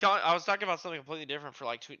I was talking about something completely different for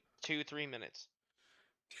like 3 minutes.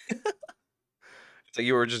 It's like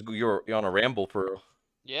you're on a ramble for real.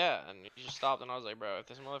 Yeah, and you just stopped, and I was like, bro, if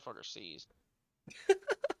this motherfucker sees.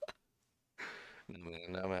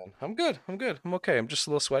 No, man. I'm good. I'm good. I'm okay. I'm just a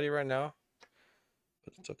little sweaty right now,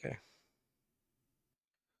 but it's okay.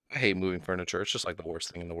 I hate moving furniture. It's just like the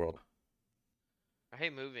worst thing in the world. I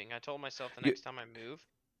hate moving. I told myself the You, next time I move,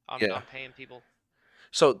 I'm yeah. I'm paying people.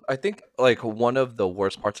 So I think like one of the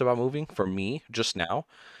worst parts about moving for me just now,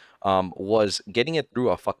 was getting it through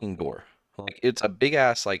a fucking door. Like it's a big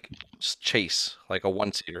ass like chase, like a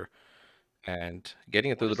one seater, and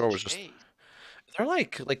getting it through What the is a door was just. chase? They're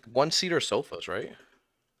like one seater sofas, right?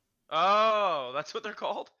 Oh, that's what they're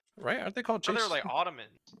called? Right? Aren't they called I thought they were chase? like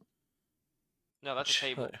ottomans. No, that's a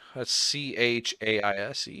table. That's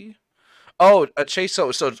CHAISE. Oh, a chase. So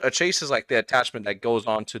a chase is like the attachment that goes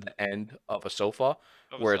onto the end of a sofa,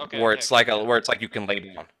 where Okay, okay, okay, yeah. where it's like you can lay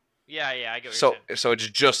down. Yeah, yeah, I get what you're So saying. so it's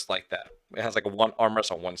just like that. It has like a one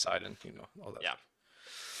armrest on one side, and all that Yeah. stuff.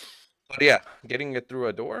 But yeah, getting it through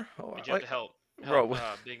a door. Oh, Did you have like to help bro,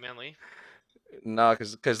 Big Man Lee? nah,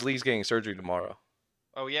 cause Lee's getting surgery tomorrow.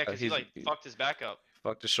 Oh yeah, because he like He fucked his back up.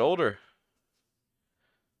 fucked his shoulder.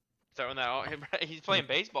 Throwing that out. He's playing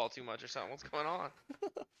baseball too much or something. What's going on?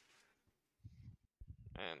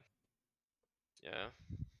 Man. Yeah.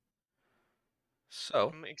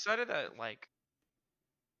 So I'm excited that like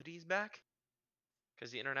he's back.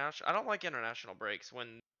 Because the international I don't like international breaks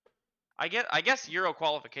when I guess Euro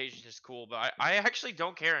qualification is cool, but I actually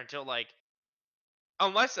don't care until like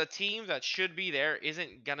unless a team that should be there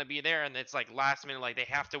isn't gonna be there and it's like last minute like they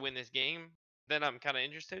have to win this game, then I'm kinda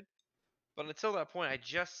interested. But until that point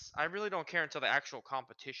I really don't care until the actual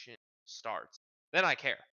competition starts. Then I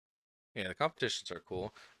care. yeah, the competitions are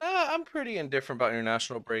cool. I'm pretty indifferent about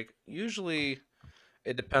international break. Usually,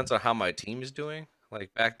 it depends on how my team is doing.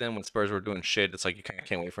 Like back then when Spurs were doing shit, it's like you kind of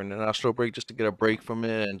can't wait for an international break just to get a break from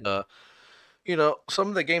it. And some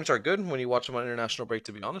of the games are good when you watch them on international break.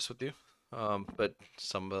 To be honest with you, but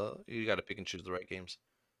some you got to pick and choose the right games.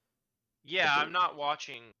 Yeah, Like, I'm not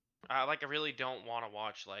watching like I really don't want to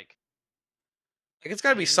watch like it's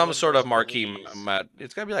got to be some England sort of versus marquee Belize. match.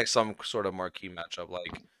 It's got to be like some sort of marquee matchup.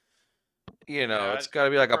 Like Yeah, it's got to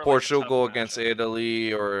be I like a prefer like a tough Portugal against matchup.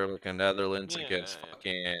 Italy or like a Netherlands Yeah, against yeah.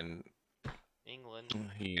 fucking England.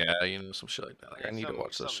 yeah, some shit like that. Like I Yeah, need to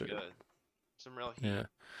watch that something shit. good. Some real Yeah, heat.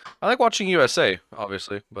 I like watching USA,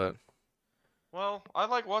 obviously, but Well, I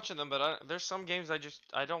like watching them, but there's some games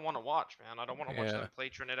I don't want to watch, man. I don't want to watch yeah, them play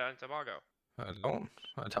Trinidad and Tobago. I don't,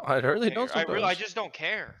 I I don't really don't care. I sometimes. just don't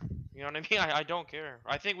care. You know what I mean? I don't care.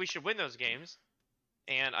 I think we should win those games,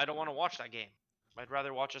 and I don't want to watch that game. I'd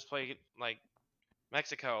rather watch us play like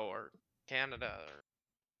Mexico or Canada.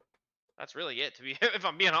 That's really it. To be, if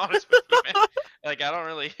I'm being honest with you, man. Like I don't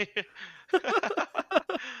really.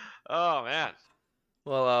 Oh man.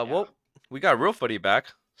 Well, Yeah. we got Real Footy back,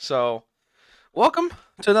 so welcome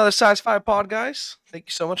to another Size Five Pod, guys. Thank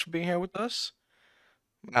you so much for being here with us,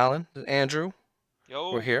 Alan, Andrew. We're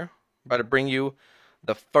Yo. here, about to bring you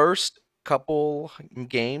the first couple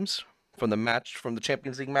games from the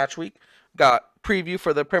Champions League match week. Got preview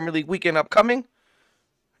for the Premier League weekend upcoming.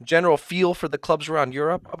 General feel for the clubs around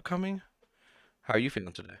Europe upcoming. How are you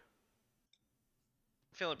feeling today?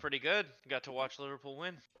 Feeling pretty good. Got to watch Liverpool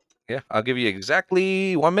win. Yeah, I'll give you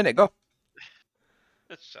exactly 1 minute. Go.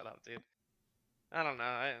 Shut up, dude. I don't know.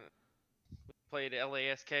 I played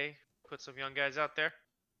LASK. Put some young guys out there.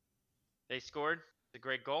 They scored. It's a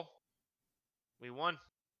great goal. We won.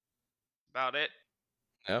 About it.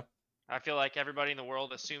 Yeah. I feel like everybody in the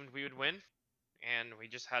world assumed we would win, and we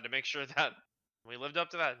just had to make sure that we lived up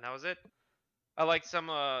to that, and that was it. I liked some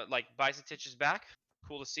like Bajcetic is back.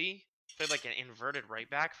 Cool to see. Played like an inverted right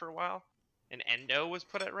back for a while. And Endo was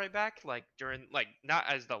put at right back, like during like not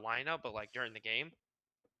as the lineup, but like during the game.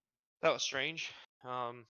 That was strange.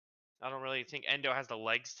 I don't really think Endo has the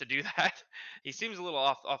legs to do that. He seems a little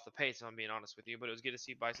off the pace, if I'm being honest with you. But it was good to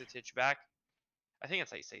see Bajcetic back. I think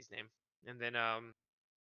that's how you say his name. And then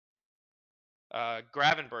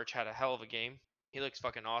Gravenberch had a hell of a game. He looks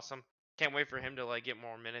fucking awesome. Can't wait for him to like get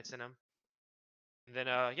more minutes in him. And then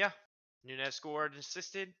yeah, Nunez scored,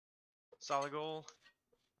 assisted, solid goal.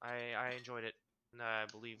 I enjoyed it. And I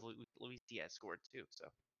believe Luis Diaz scored too. So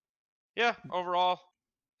yeah, overall,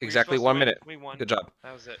 we were Exactly supposed to one win. minute. We won. Good job.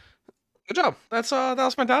 That was it. Good job. That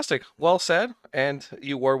was fantastic. Well said, and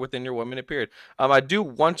you were within your 1 minute period. I do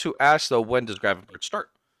want to ask though, when does Gravenberch start?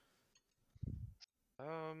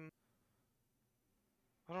 Um,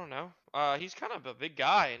 I don't know. He's kind of a big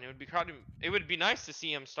guy, and it would be nice to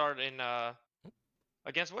see him start in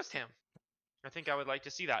against West Ham. I think I would like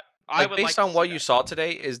to see that. I Like would like based to on see what you that. saw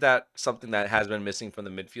today, is that something that has been missing from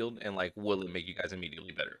the midfield, and like will it make you guys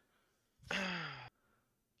immediately better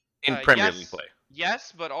in Premier League Yes, play?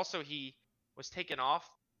 yes, but also he was taken off.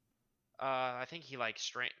 I think he like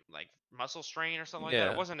muscle strain or something like that.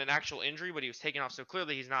 It Yeah, wasn't an actual injury, but he was taken off, so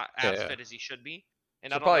clearly he's not yeah, as yeah. fit as he should be.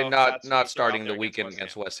 And I So don't probably know if not that's what you not throw out starting there the against weekend West Ham.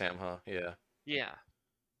 against West Ham, huh? Yeah, Yeah,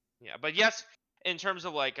 yeah, but yes, in terms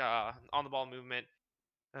of like on the ball movement,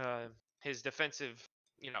 uh, his defensive,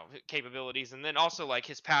 capabilities, and then also like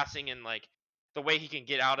his passing and like the way he can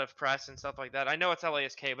get out of press and stuff like that. I know it's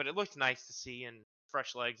LASK, but it looked nice to see and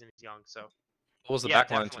fresh legs and he's young. So what was the yeah,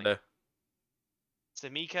 back line definitely. today?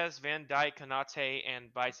 Samikas, Van Dijk, Konate,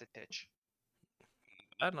 and Bajcetic.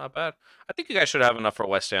 Bad, not bad. I think you guys should have enough for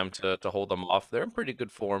West Ham to hold them off. They're in pretty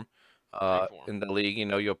good form Great for him. in the league. You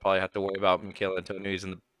know, you'll probably have to worry about Mikel Antonio. He's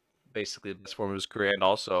in basically the best form of his career, and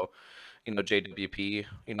also, JWP.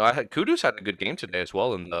 I had Kudus had a good game today as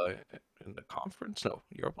well in the conference. No,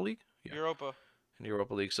 Europa League. Yeah, Europa. in the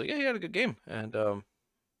Europa League. So yeah, he had a good game, and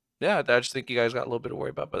yeah, I just think you guys got a little bit to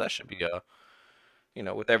worry about, but that should be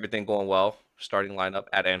with everything going well, starting lineup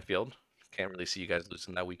at Anfield. Can't really see you guys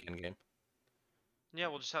losing that weekend game. Yeah,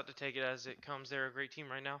 we'll just have to take it as it comes. They're a great team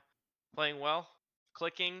right now, playing well,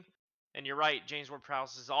 clicking, and you're right. James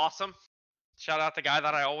Ward-Prowse is awesome. Shout out the guy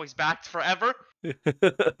that I always backed forever.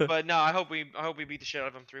 But no, I hope we beat the shit out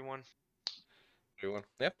of him 3-1. Everyone.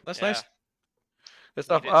 Yep, that's Yeah, nice. Good we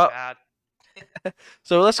stuff. did bad.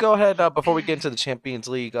 So let's go ahead before we get into the Champions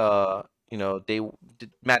League.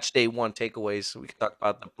 Match day one takeaways. So we can talk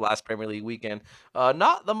about the last Premier League weekend.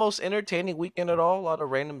 Not the most entertaining weekend at all. A lot of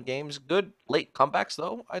random games. Good late comebacks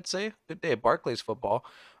though. I'd say good day at Barclays football.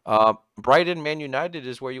 Brighton, Man United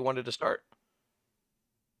is where you wanted to start.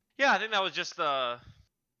 Yeah, I think that was just the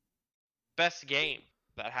best game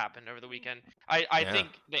that happened over the weekend. I Yeah. think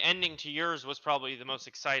the ending to yours was probably the most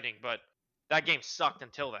exciting, but that game sucked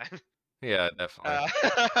until then. Yeah, definitely.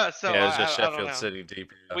 So Yeah, it was just I don't Sheffield know. City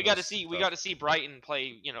deep. Yeah, We it got to was see we tough. got to see Brighton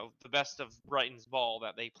play, the best of Brighton's ball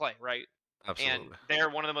that they play, right? And Absolutely. they're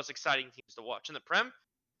one of the most exciting teams to watch in the Prem.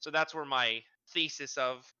 So that's where my thesis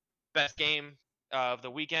of best game of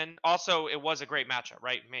the weekend. Also, it was a great matchup,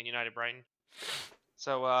 right? Man United Brighton.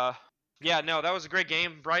 So yeah, no, that was a great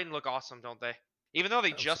game. Brighton look awesome, don't they? Even though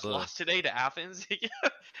they just Absolutely. lost today to Athens.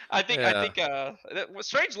 I think Yeah. that was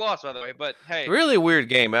strange loss by the way, but hey, Really weird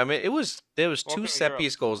game. I mean, there was two welcome to set Europe.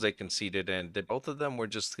 piece goals they conceded, and both of them were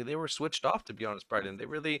they were switched off. To be honest, Brighton,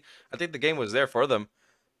 I think the game was there for them.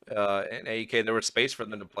 In AEK, there was space for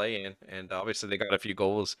them to play in, and obviously they got a few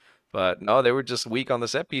goals, but no, they were just weak on the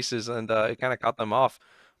set pieces, and it kind of caught them off.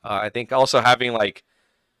 I think also having like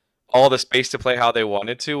all the space to play how they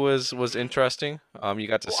wanted to was Mhm. interesting. You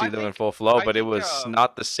got to Well, see them in full flow, I but it think was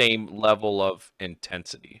not the same level of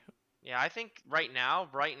intensity. yeah, I think right now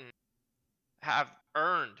Brighton have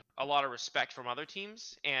earned a lot of respect from other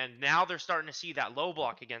teams, and now they're starting to see that low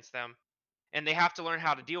block against them, and they have to learn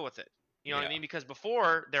how to deal with it. You know what I Yeah. mean? Because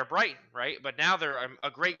before they're Brighton, right? But now they're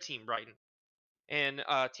a great team, Brighton, and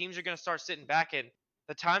teams are going to start sitting back, and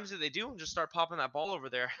the times that they do just start popping that ball over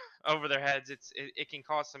their over their heads, it can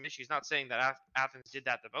cause some issues. Not saying that Athens did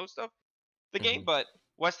that the most of the game, hmm but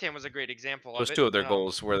West Ham was a great example of Those it. two of their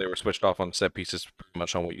goals where they were switched off on set pieces, pretty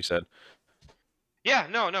much on what you said. Yeah,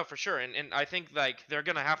 no, for sure, and I think like they're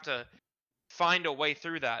gonna have to find a way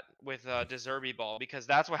through that with De Zerbi ball because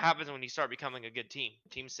that's what happens when you start becoming a good team.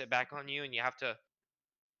 Teams sit back on you, and you have to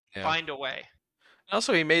Yeah. find a way.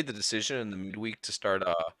 Also, he made the decision in the midweek to start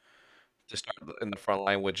in the front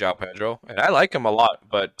line with João Pedro, and I like him a lot.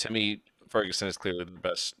 But to me, Ferguson is clearly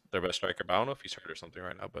their best striker. But I don't know if he's hurt or something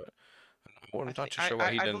right now. But I'm I not think too sure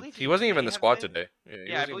why he I didn't. believe He he wasn't even in may the have squad been. today. Yeah,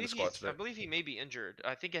 he Yeah, I wasn't even in the believe squad he's. I today. believe he may be injured.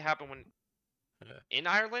 I think it happened when Yeah. in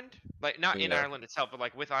Ireland, like not in Yeah. Ireland itself, but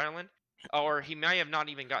like with Ireland, or he may have not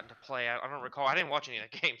even gotten to play. I don't recall. I didn't watch any of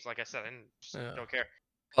the games. Like I said, I didn't, just Yeah. don't care.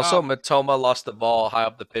 Also, Matoma lost the ball high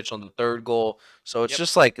up the pitch on the third goal. So Yep.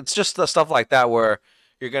 it's just the stuff like that where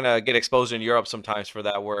you're gonna get exposed in Europe sometimes for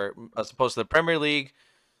that. Where as opposed to the Premier League,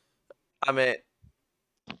 I mean,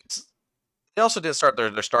 they also did start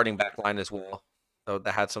their starting back line as well, so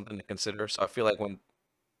that had something to consider. So I feel like when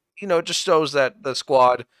it just shows that the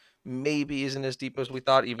squad maybe isn't as deep as we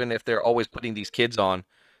thought, even if they're always putting these kids on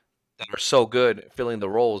that are so good at filling the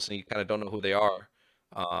roles, and you kind of don't know who they are.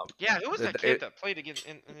 Yeah, who was The, that kid it, that played against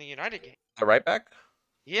in the United game? the right back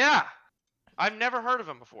Yeah, I've never heard of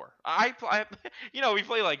him before. We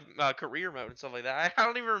play like career mode and stuff like that. I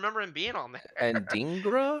don't even remember him being on and there.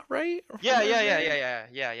 Dingra, right? Yeah, Forget yeah, his yeah, yeah, name. yeah,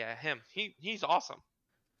 yeah, yeah. Him. He's awesome.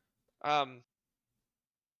 Um,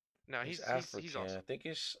 no, He's he's African. awesome. I think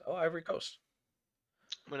he's Ivory Coast.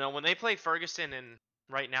 When they play Ferguson and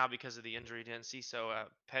right now because of the injury to NC. So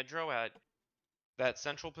Pedro at that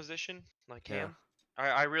central position, like Yeah. Cam,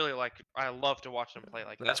 I really like. I love to watch them play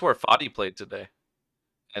like That's that. where Fadi played today.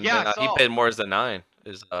 And Yeah, then I he saw. paid more as the 9.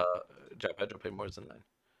 Jack Pedro paid more as the 9.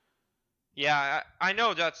 Yeah, I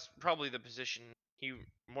know that's probably the position he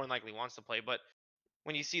more than likely wants to play, but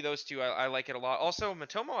when you see those two, I like it a lot. Also,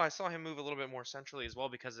 Matomo, I saw him move a little bit more centrally as well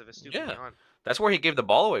because of Yeah. Estupinian. That's where he gave the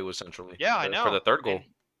ball away was centrally Yeah, I for know. the third And goal.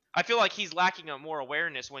 I feel like he's lacking a more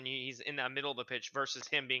awareness when he's in that middle of the pitch versus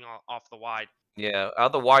him being off the wide. Yeah,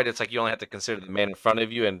 out the wide, it's like you only have to consider the man in front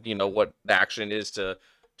of you and what the action is to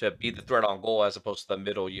be the threat on goal, as opposed to the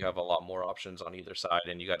middle. You have a lot more options on either side,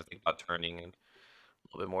 and you got to think about turning and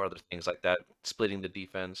a little bit more other things like that, splitting the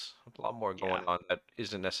defense. A lot more Yeah. going on that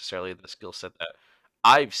isn't necessarily the skill set that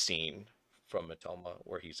I've seen from Matoma,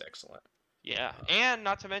 where he's excellent. Yeah. And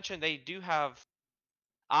not to mention, they do have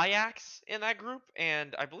Ajax in that group,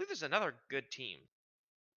 and I believe there's another good team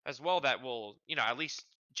as well that will, at least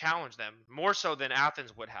challenge them more so than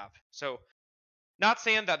Athens would have. So, not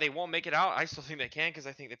saying that they won't make it out. I still think they can because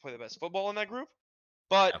I think they play the best football in that group.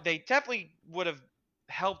 But Yeah. they definitely would have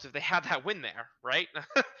helped if they had that win there, right?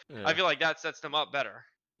 I Yeah. feel like that sets them up better.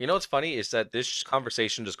 You know what's funny is that this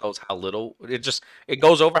conversation just goes how little it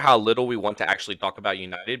goes over how little we want to actually talk about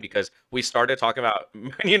United, because we started talking about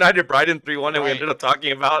Man United Brighton 3-1 and we Right. ended up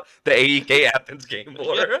talking about the AEK Athens game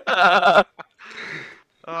more.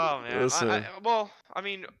 Oh man. Listen, Well, I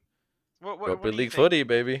mean, what Europa do you League think? footy,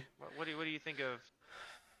 baby. What do you think of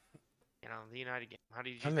the United game? How did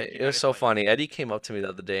I you mean, think it was United so played? funny. Eddie came up to me the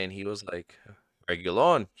other day and he was like,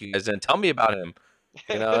 "Regulon, you guys didn't tell me about him."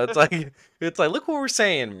 It's like look what we're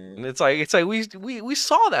saying. It's like we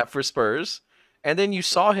saw that for Spurs, and then you A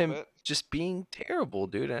saw little him bit. just being terrible,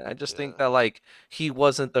 dude. And I just think Yeah. that like he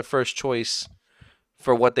wasn't the first choice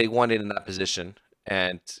for what they wanted in that position,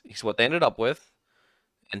 and he's what they ended up with,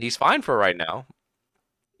 and he's fine for right now.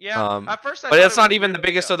 Yeah. Um, At first, I but thought it's it not was even the weird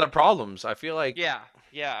biggest pickup. of the problems. I feel like Yeah.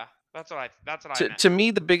 Yeah. That's what I to meant.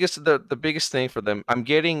 me the biggest thing for them, I'm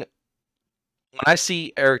getting when I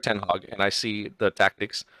see Eric Ten Hag and I see the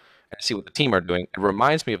tactics and I see what the team are doing, it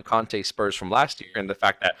reminds me of Conte Spurs from last year and the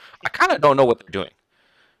fact that I kind of don't know what they're doing.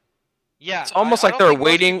 Yeah. It's I, almost I like don't they're think most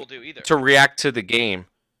waiting people do either. to react to the game,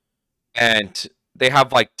 and they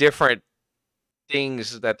have like different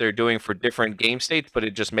things that they're doing for different game states, but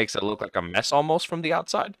it just makes it look like a mess almost from the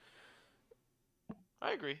outside.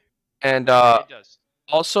 I agree. And It does.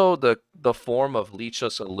 also the form of Leach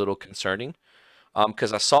is a little concerning.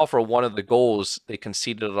 Because I saw for one of the goals they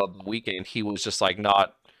conceded on the weekend, he was just like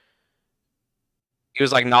not. He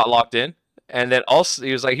was like not locked in, and then also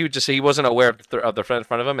he was like he wasn't aware of the friend in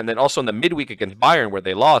front of him, and then also in the midweek against Bayern where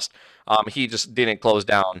they lost, he just didn't close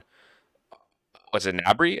down. Was it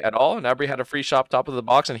Nabry at all? Nabry had a free shot top of the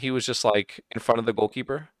box, and he was just like in front of the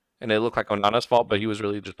goalkeeper, and it looked like Onana's fault, but he was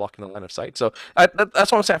really just blocking the line of sight. So that's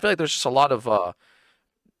what I'm saying. I feel like there's just a lot of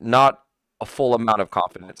not a full amount of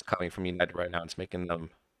confidence coming from United right now. It's making the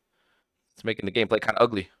gameplay kind of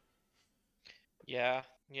ugly. Yeah.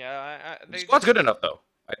 Yeah. The They squad's good just enough though,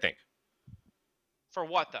 I think. for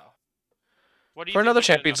what though? What do you For think another they're good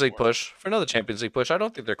enough Champions League for? push. For another Champions League push, I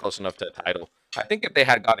don't think they're close enough to a title. I think if they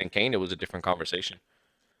had gotten Kane, it was a different conversation.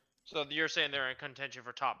 So you're saying they're in contention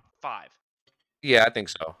for top 5? Yeah, I think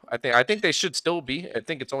so. I think they should still be. I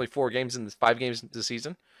think it's only 4 games in this 5 games into the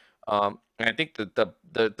season. And I think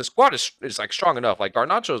the squad is like strong enough. Like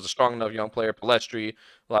Garnacho is a strong enough young player. Palestri,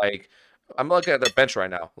 like I'm looking at their bench right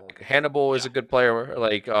now. Like Hannibal is Yeah. a good player.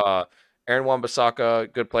 Like Aaron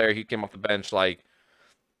Wan-Bissaka, good player. He came off the bench. Like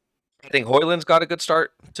I think Hoyland's got a good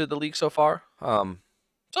start to the league so far.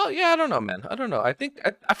 So yeah, I don't know, man. I don't know. I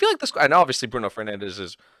feel like this. And obviously Bruno Fernandes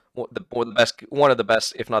is one of the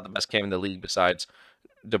best, if not the best, cam in the league besides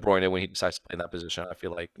De Bruyne when he decides to play in that position. I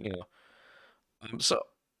feel like so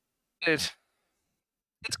it's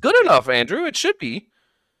good Yeah. enough, Andrew. It should be.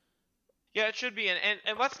 Yeah, it should be. And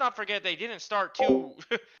let's not forget they didn't start too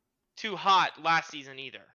too hot last season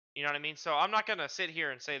either. You know what I mean? So I'm not gonna sit here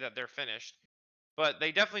and say that they're finished, but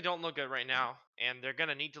they definitely don't look good right now, and they're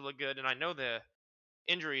gonna need to look good. And I know the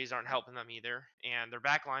injuries aren't helping them either, and their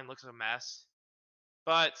back line looks a mess.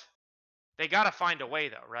 But they gotta find a way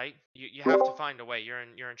though, right? You have to find a way. You're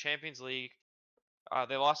in Champions League.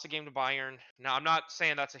 They lost the game to Bayern. Now I'm not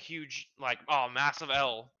saying that's a huge massive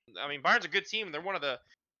L. I mean Bayern's a good team. They're one of the,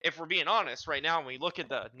 if we're being honest right now, when we look at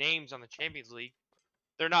the names on the Champions League,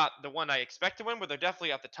 they're not the one I expect to win, but they're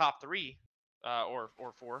definitely at the top 3 or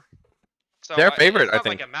 4. So They're a favorite, it's I not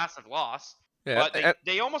like think. a massive loss, Yeah, but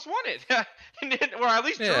they almost won it, or at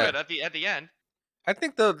least drew yeah. it at the end. I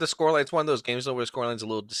think the scoreline, it's one of those games though where the scoreline's a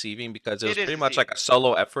little deceiving because it was It is pretty much like deceiving. a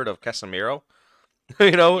solo effort of Casemiro.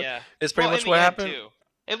 You know, Yeah. it's pretty Well, in much the what end happened. too.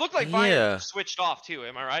 It looked like Bayern Yeah, switched off too.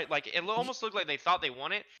 Am I right? Like it almost looked like they thought they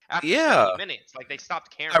won it after yeah. 70 minutes. Like they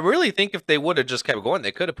stopped I caring. really think if they would have just kept going,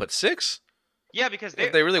 they could have put 6 Yeah, because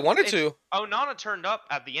if they really wanted it's to. Onana turned up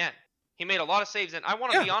at the end. He made a lot of saves, and I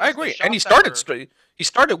want to Yeah, be I honest. The agree. And he shots that started were straight. He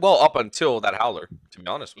started well up until that howler. To be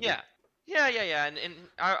honest with you. yeah, yeah, and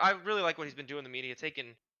I really like what he's been doing in the media,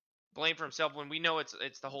 taking blame for himself when we know it's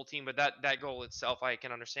the whole team. But that goal itself, I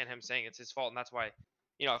can understand him saying it's his fault, and that's why,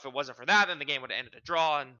 if it wasn't for that, then the game would have ended a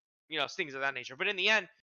draw and things of that nature. But in the end,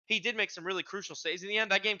 he did make some really crucial saves. In the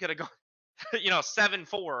end, that game could have gone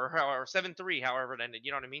 7-4 or 7-3, however it ended.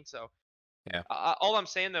 You know what I mean? So Yeah. all I'm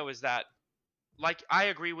saying though is that, like, I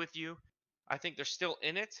agree with you. I think they're still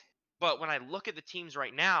in it. But when I look at the teams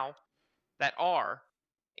right now that are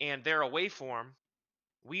and their away form,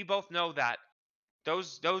 we both know that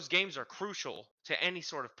those games are crucial to any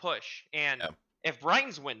sort of push. And Yeah. if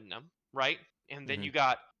Brighton's winning them, right, and then Hmm. you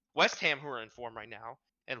got West Ham who are in form right now,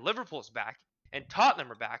 and Liverpool's back, and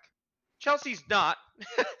Tottenham are back, Chelsea's not,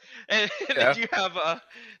 and Yeah. then you have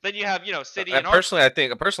City And and Arsenal. personally,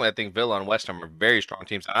 I think Villa and West Ham are very strong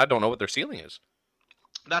teams. I don't know what their ceiling is.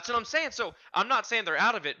 That's what I'm saying. So I'm not saying they're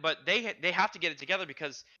out of it, but they have to get it together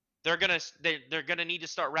because they're gonna need to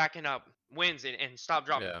start racking up wins and stop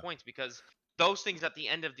dropping Yeah. points, because those things at the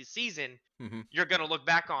end of the season Hmm. you're gonna look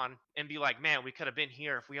back on and be like, man, we could have been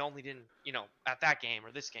here if we only didn't, at that game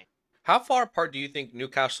or this game. How far apart do you think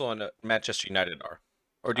Newcastle and Manchester United are,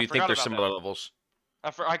 or do I you think forgot they're about that. similar levels?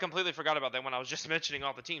 I completely forgot about that when I was just mentioning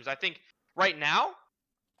all the teams. I think right now,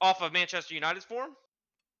 off of Manchester United's form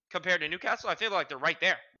compared to Newcastle, I feel like they're right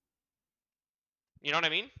there. You know what I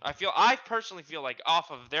mean? I personally feel like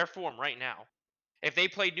off of their form right now, if they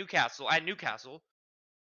played Newcastle at Newcastle,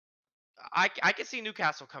 I could see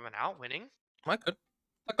Newcastle coming out winning. I could.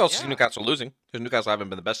 I could also see Yeah, Newcastle losing because Newcastle haven't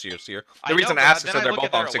been the best years here. The I know, reason I but asked is then that I they're look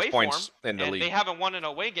at both their on six away form, points in the and they league. haven't won an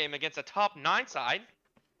away game against a top 9 side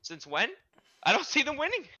since when? I don't see them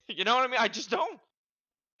winning. You know what I mean? I just don't.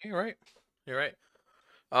 You're right. You're right.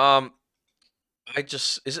 Um, I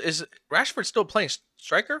just is Rashford still playing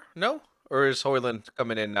striker? No, or is Hoyland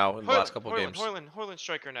coming in now in the last couple of games? Hoyland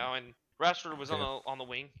striker now, and Rashford was Okay. on the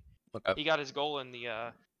wing. Okay. He got his goal in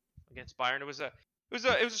the against Bayern. It was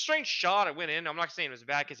a strange shot. It went in. I'm not saying it was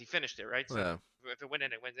bad because he finished it right. So Yeah. if it went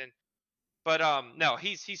in, it went in. But no,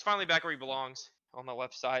 he's finally back where he belongs on the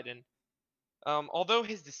left side. And although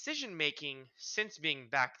his decision making since being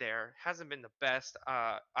back there hasn't been the best,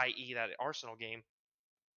 i.e. that Arsenal game,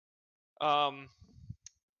 um,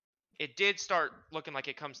 it did start looking like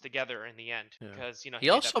it comes together in the end Yeah. because He he made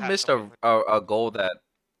that also pass to missed Hoyland. a goal that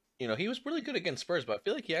he was really good against Spurs, but I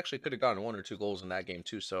feel like he actually could have gotten 1 or 2 goals in that game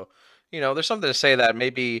too. So, there's something to say that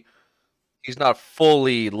maybe he's not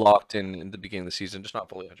fully locked in the beginning of the season, just not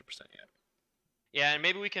fully 100% yet. Yeah, and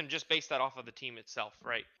maybe we can just base that off of the team itself,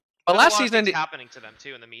 right? But There's a last lot of season, things happening to them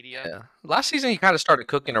too in the media. yeah, last season he kind of started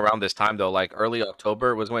cooking around this time though. Like early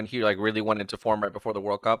October was when he like really went into form right before the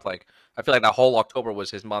World Cup. Like I feel like that whole October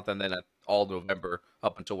was his month, and then all November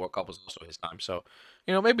up until World Cup was also his time. So,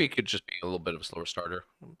 maybe he could just be a little bit of a slower starter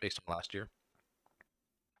based on last year.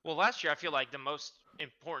 Well, last year I feel like the most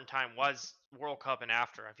important time was World Cup and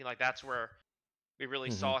after. I feel like that's where we really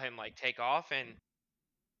Hmm. saw him like take off. And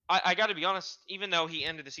I got to be honest, even though he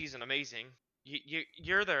ended the season amazing,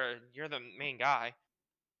 you're the main guy.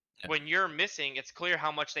 Yeah, When you're missing, it's clear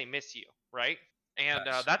how much they miss you, right? And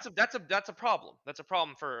facts. that's a problem. That's a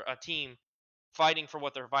problem for a team fighting for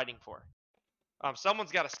what they're fighting for.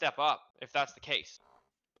 Someone's got to step up if that's the case.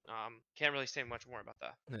 Can't really say much more about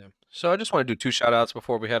that. Yeah. So I just want to do 2 shout outs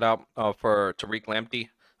before we head out for Tariq Lamptey.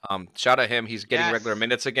 Shout out him. He's getting regular Yes,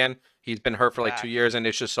 minutes again. He's been hurt for like two back. years, and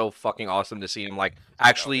it's just so fucking awesome to see him like Let's go,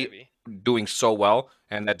 actually baby. doing so well,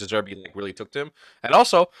 and that Deserby like really took to him. And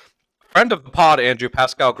also, friend of the pod, Andrew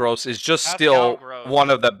Pascal Gross is just Pascal still one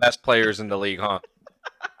Gross. of the best players in the league, huh?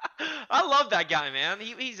 I love that guy, man.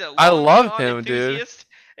 He's a I long love shot him, dude. enthusiast,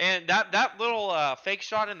 and that little fake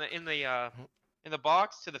shot in the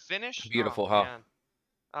box to the finish. Oh Beautiful, huh? man,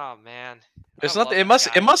 oh man, I There's nothing. love It that must.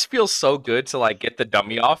 It guy. must feel so good to like get the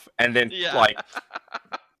dummy off, and then Yeah, like,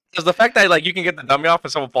 because the fact that like you can get the dummy off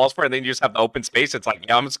and someone falls for it, and then you just have the open space. It's like,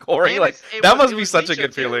 yeah, I'm scoring. and Like that must be such a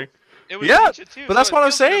good feeling. It was Yeah, Misha too, but so that's it what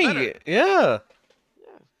I'm feels even better. saying. Yeah,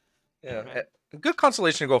 Yeah, yeah, yeah. man. Good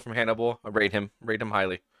consolation goal from Hannibal. I rate him. Rate him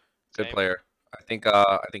highly. Good Same. player. I think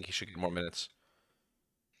he should get more minutes.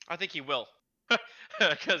 I think he will,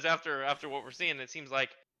 because after what we're seeing, it seems like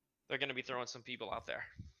they're gonna be throwing some people out there.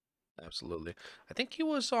 Absolutely. I think he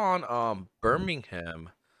was on Birmingham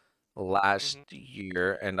last Hmm.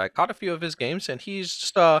 year, and I caught a few of his games, and he's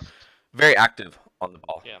just very active on the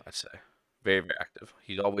ball. Yeah. I'd say. Very, very active.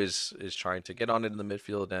 He always is trying to get on into the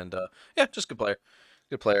midfield, and yeah, just good player.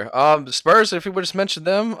 Good player. Spurs, if we would just mention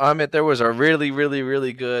them, I mean, there was a really, really,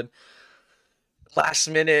 really good last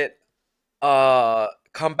minute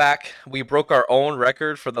comeback. We broke our own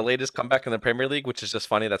record for the latest comeback in the Premier League, which is just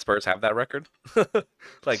funny that Spurs have that record.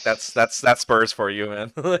 Like that's Spurs for you,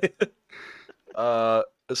 man. uh,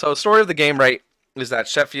 so story of the game, right, is that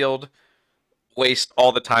Sheffield waste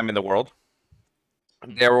all the time in the world.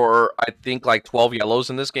 There were, I think, like 12 yellows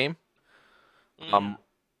in this game. Mm.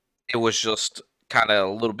 It was just kind of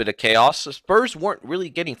a little bit of chaos. The Spurs weren't really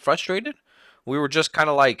getting frustrated. We were just kind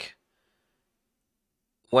of like,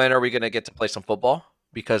 when are we going to get to play some football?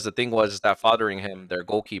 Because the thing was that Fotheringham, their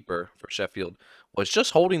goalkeeper for Sheffield, was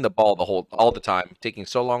just holding the ball all the time, taking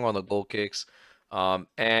so long on the goal kicks,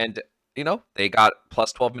 and they got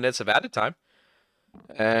plus 12 minutes of added time,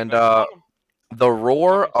 and the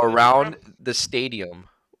roar Welcome to the new around Prem. the stadium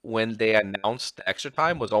when they announced the extra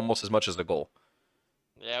time was almost as much as the goal,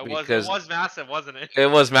 Yeah, it was. It because was massive, wasn't it? it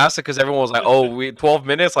was massive. Because everyone was like, "Oh, we 12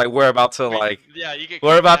 minutes, like we're about to Wait, like yeah, you get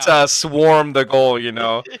we're kicked about out. to swarm the goal."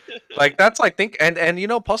 Like that's like think and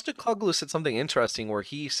Postecoglou said something interesting where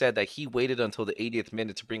he said that he waited until the 80th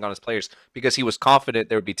minute to bring on his players because he was confident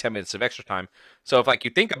there would be 10 minutes of extra time. So if like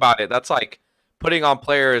you think about it, that's like putting on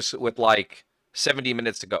players with like 70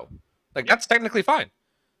 minutes to go. Like Yep. that's technically fine.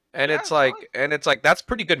 And Yeah, it's it's fine. like that's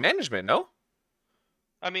pretty good management, no?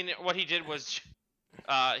 I mean, what he did was,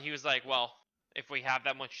 he was like, well, if we have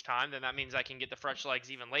that much time, then that means I can get the fresh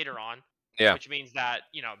legs even later on, Yeah. which means that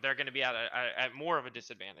they're going to be at more of a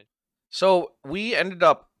disadvantage. So we ended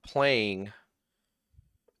up playing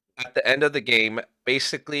at the end of the game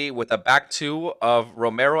basically with a back two of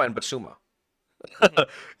Romero and Basuma. Mhm.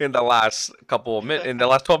 In the last in the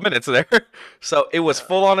last 12 minutes there. So it was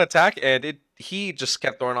full on attack, and he just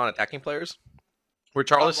kept throwing on attacking players. I love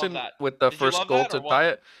Richarlison that. with the Did you first love goal that or to what? tie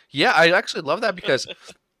it. Yeah, I actually love that because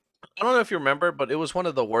I don't know if you remember, but it was one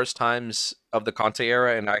of the worst times of the Conte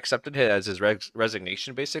era, and I accepted it as his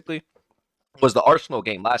resignation. Basically, was the Arsenal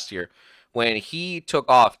game last year when he took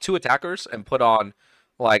off two attackers and put on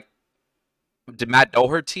like Matt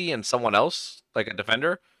Doherty and someone else, like a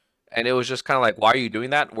defender, and it was just kind of like, why are you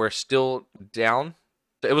doing that? We're still down.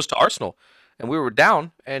 It was to Arsenal, and we were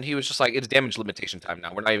down, and he was just like, it's damage limitation time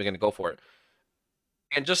now. We're not even going to go for it.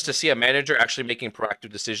 And just to see a manager actually making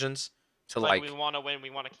proactive decisions to It's like we want to win. We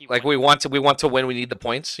want to keep like winning. we want to win. We need the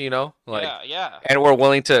points, like, Yeah, yeah. and we're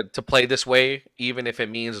willing to play this way even if it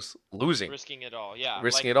means losing, Risking it all. Yeah,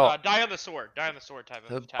 risking like it all. die on the sword. Die on the sword type of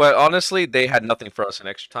But tactic. honestly, they had nothing for us in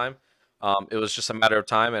extra time. It was just a matter of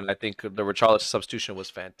time, and I think the Richarlison substitution was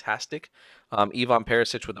fantastic. Ivan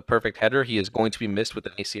Perisic with a perfect header. He is going to be missed with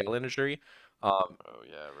an ACL injury, Oh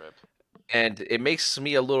yeah, rip. and it makes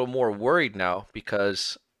me a little more worried now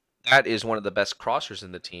because that is one of the best crossers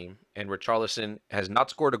in the team, and Richarlison has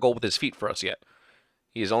not scored a goal with his feet for us yet.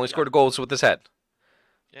 He has only Yep. scored goals with his head.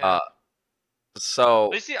 Yeah. Uh,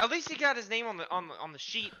 so At least he got his name on the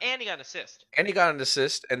sheet, and he got an assist. and he got an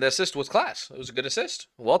assist, and the assist was class. It was a good assist,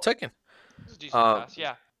 well taken. It was a decent pass.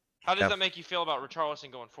 Yeah. How does Yeah. that make you feel about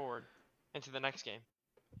Richarlison going forward into the next game?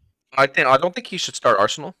 I don't think he should start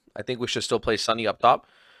Arsenal. I think we should still play Sonny up top,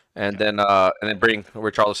 and Okay. then bring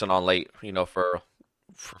Richarlison on late, for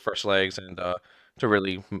first legs and to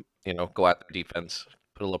really go at the defense,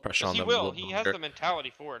 put a little pressure Because on he them a will. little bit He has longer. the mentality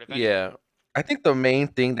for it eventually. Yeah, I think the main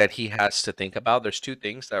thing that he has to think about. There's two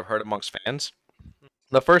things that I've heard amongst fans.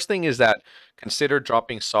 The first thing is that consider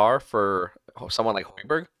dropping Sar for someone like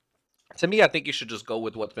Hoiberg. To me, I think you should just go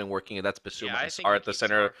with what's been working, and that's Yeah, Basuma I and think Sar you at the keep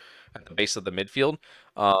center, Sar. at the base of the midfield.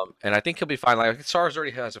 And I think he'll be fine. Like Sar's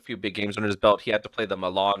already has a few big games under his belt. He had to play the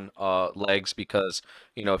Milan legs because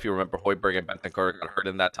if you remember, Hoiberg and Bentancur got hurt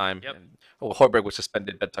in that time, Yep. and Hoiberg was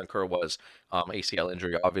suspended. Bentancur was ACL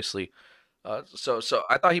injury, obviously. So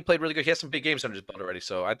I thought he played really good. He has some big games under his belt already,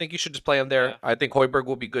 so I think you should just play him there. Yeah. I think Hoiberg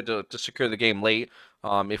will be good to secure the game late.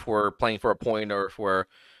 If we're playing for a point or if we're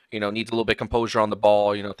needs a little bit composure on the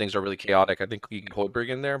ball. Things are really chaotic. I think you get Hoiberg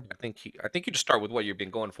in there. I think you just start with what you've been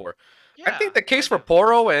going for. I Yeah, think the I case for do.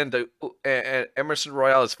 Porro and Emerson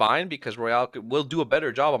Royale is fine because Royale will do a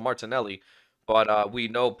better job of Martinelli, but we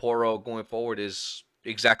know Porro going forward is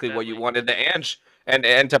exactly what you Deadly. wanted the Ange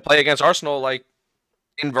and to play against Arsenal like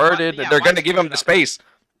inverted. Yeah, They're why going to give switch him it the up? space.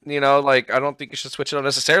 Like I don't think you should switch it up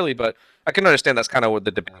necessarily, but I can understand that's kind of what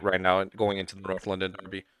the debate right now going into the North London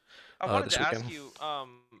derby I wanted this to ask weekend. you, uh,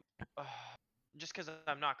 just because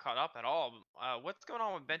I'm not caught up at all, what's going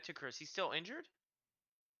on with Bentancur? Is he still injured?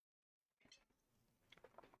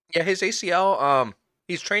 Yeah, his ACL.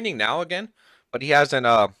 He's training now again, but he hasn't.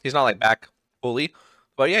 He's not like back fully.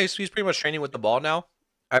 But yeah, he's pretty much training with the ball now.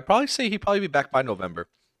 I'd probably say he'd probably be back by November.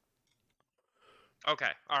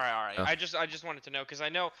 Okay. All right. All right. Yeah. I just wanted to know because I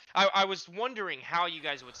know I was wondering how you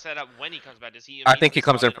guys would set up when he comes back. Does he I think immediately he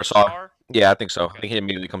comes slot in in for for Sar. Sar? Yeah, I think so. I Okay. think he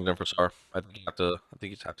immediately comes in for Sar. I think you have to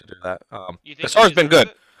do that. You Because think he Sar's been deserves good.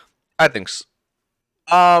 it? I think.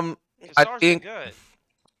 Um, Because I Sar's been think good.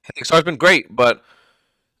 I think Sar's been great, but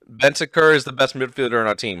Bentancur is the best midfielder on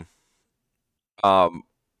our team. Um,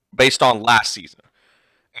 based on last season,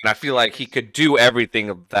 and I feel Yeah. like he could do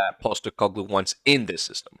everything that Postecoglou wants in this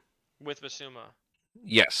system. With Basuma,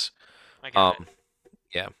 Yes. I got it. Um,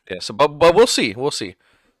 yeah. So, but we'll see. We'll see.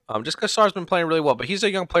 Just because Sar's been playing really well, but he's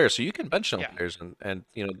a young player, so you can bench young Yeah. players and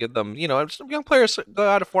give them some young players go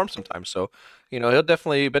out of form sometimes. So he'll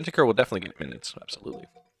definitely Bentancur will definitely get minutes. Absolutely.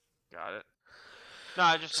 Got it. No,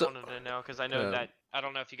 I just So wanted to know because I know yeah, that I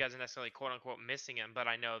don't know if you guys are necessarily quote unquote missing him, but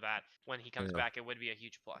I know that when he comes yeah, back, it would be a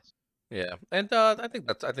huge plus. yeah, and I think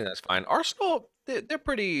that's fine. Arsenal they're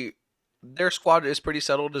pretty. Their squad is pretty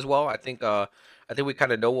settled as well. I think we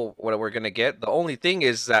kind of know what we're gonna get. The only thing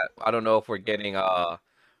is that I don't know if we're getting Raya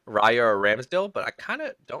or Ramsdale, but I kind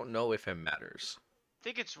of don't know if it matters. I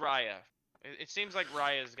think it's Raya. It seems like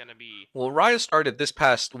Raya is gonna be. Well, Raya started this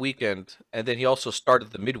past weekend, and then he also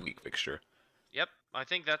started the midweek fixture. Yep, I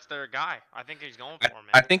think that's their guy. I think he's going I, for him,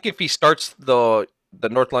 I man. think if he starts the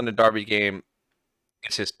North London Derby game,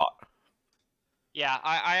 it's his spot. Yeah,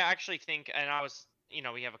 I actually think, and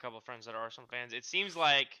we have a couple of friends that are Arsenal fans. It seems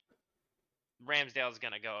like Ramsdale's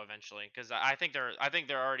gonna go eventually because I think they're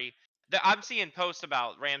already. I'm seeing posts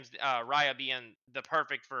about Raya being the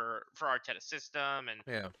perfect for Arteta's system and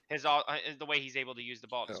Yeah. the way he's able to use the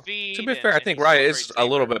ball at Yeah. his To feet be fair, I and think he's still Raya a great is a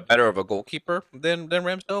little saver. bit better of a goalkeeper than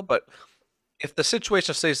Ramsdale, but if the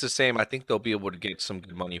situation stays the same, I think they'll be able to get some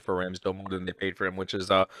good money for Ramsdale more than they paid for him, which is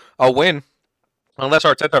a win. Unless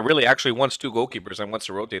Arteta really actually wants two goalkeepers and wants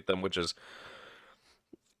to rotate them, which is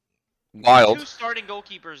Two wild. starting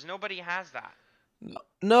goalkeepers, nobody has that.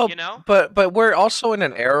 No, You know? but we're also in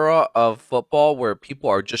an era of football where people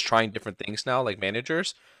are just trying different things now, like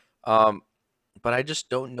managers. Um, but I just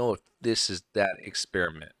don't know if this is that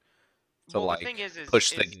experiment to Well, the thing like is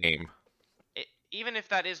push the game. even if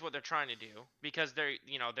that is what they're trying to do, because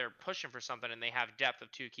they're pushing for something and they have depth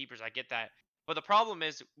of two keepers, I get that. But the problem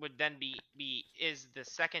is would then be is the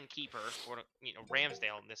second keeper, or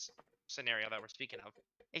Ramsdale in this scenario that we're speaking of,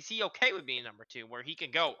 is he okay with being number two, where he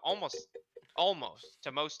can go almost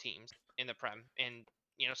to most teams in the Prem and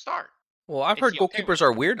start? Well, I've Is heard he okay with goalkeepers that?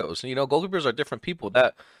 are weirdos. Goalkeepers are different people.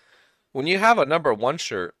 That when you have a number one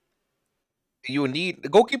shirt, you need the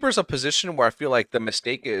goalkeeper is a position where I feel like the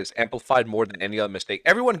mistake is amplified more than any other mistake.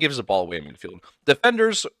 Everyone gives the ball away in midfield.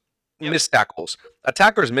 Defenders Yep. miss tackles.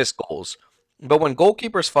 Attackers miss goals. But when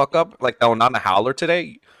goalkeepers fuck up, like the Onana Howler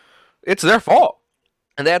today, it's their fault,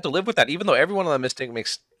 and they have to live with that. Even though everyone on the mistake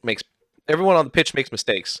makes everyone on the pitch makes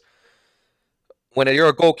mistakes. When you're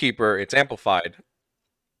a goalkeeper, it's amplified,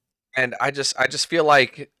 and I just feel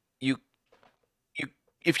like you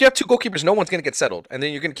if you have two goalkeepers, no one's gonna get settled, and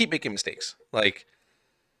then you're gonna keep making mistakes. Like,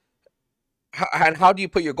 and how do you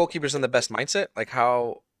put your goalkeepers in the best mindset? Like,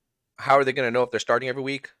 how are they gonna know if they're starting every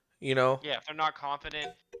week? You know, Yeah, if they're not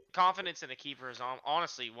confident, confidence in a keeper is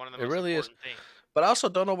honestly one of the it most really is. important things. But I also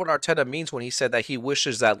don't know what Arteta means when he said that he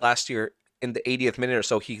wishes that last year in the 80th minute or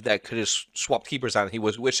so he that could have swapped keepers out. He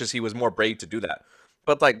wishes he was more brave to do that.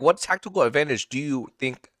 But like, what tactical advantage do you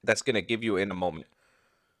think that's gonna give you in a moment?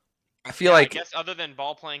 I feel Yeah, I like guess other than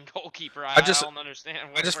ball playing goalkeeper, I I just don't understand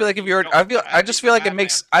I just feel where like if he's you're going with I that. just He's a feel like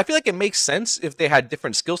madman. it makes sense if they had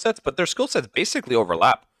different skill sets, but their skill sets basically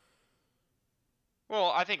overlap.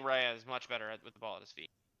 Well, I think Raya is much better with the ball at his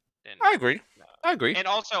feet. And I agree. I agree. and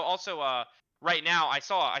also right now I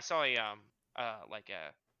saw a like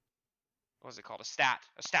a what was it called, a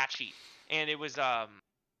stat sheet, and it was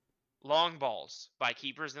long balls by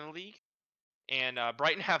keepers in the league. And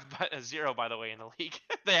Brighton have a zero, by the way, in the league.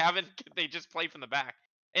 They just play from the back.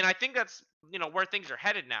 And I think that's where things are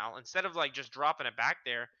headed now. Instead of like just dropping it back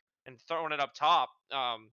there and throwing it up top,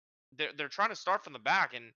 they're trying to start from the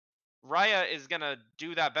back, and Raya is gonna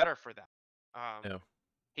do that better for them. Um, Yeah.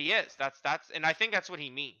 he is. And I think that's what he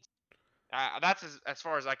means. That's as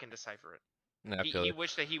far as I can decipher it. Yeah, I feel He it.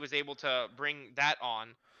 wished that he was able to bring that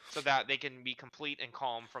on so that they can be complete and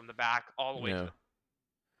calm from the back all the way to Yeah. the.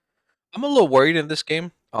 I'm a little worried in this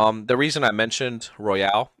game. The reason I mentioned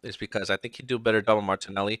Royale is because I think he'd do a better job on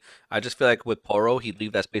Martinelli. I just feel like with Poro, he'd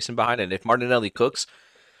leave that spacing behind, and if Martinelli cooks,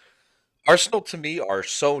 Arsenal to me are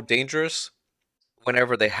so dangerous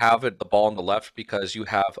whenever they have the ball on the left because you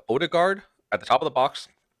have Odegaard at the top of the box.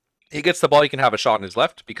 He gets the ball, he can have a shot on his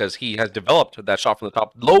left because he has developed that shot from the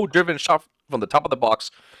top, low driven shot from the top of the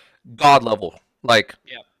box, god level. Like,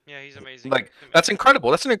 Yeah, he's amazing. like that's incredible.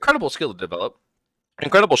 That's an incredible skill to develop. An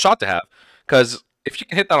incredible shot to have. Because if you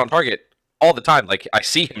can hit that on target all the time, like I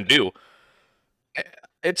see him do,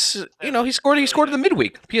 it's he scored Really in good. the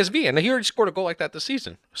midweek PSV, and he already scored a goal like that this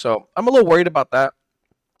season. So I'm a little worried about that.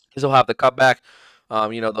 Because he'll have the cutback,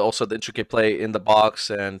 also the intricate play in the box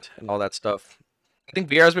and all that stuff. I think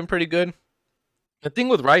Vieira's been pretty good. The thing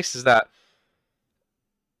with Rice is that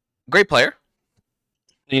great player.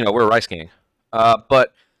 We're a Rice gang,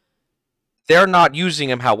 but they're not using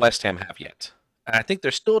him how West Ham have yet. And I think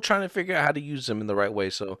they're still trying to figure out how to use him in the right way.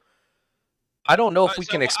 So I don't know if we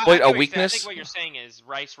can I exploit get a what you're saying. I think weakness. what you're saying is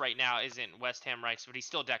Rice right now isn't West Ham Rice, but he's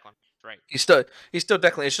still Declan, right? He's still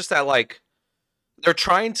definitely. It's just that like they're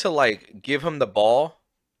trying to like give him the ball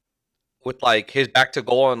with like his back to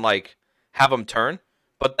goal and like have him turn.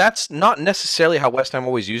 But that's not necessarily how West Ham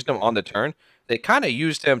always used him on the turn. They kind of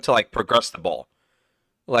used him to like progress the ball.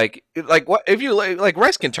 Like what if you like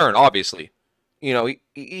Rice can turn obviously. He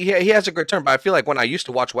has a great turn, but I feel like when I used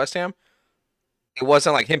to watch West Ham, it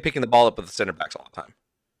wasn't like him picking the ball up with the center backs all the time.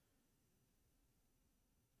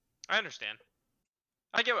 I understand.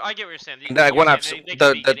 I get what you're saying. Like You're when saying I've they could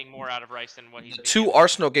the be the getting more out of Rice than what he's the being two able.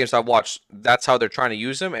 Arsenal games I watched, that's how they're trying to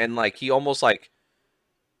use him, and like he almost like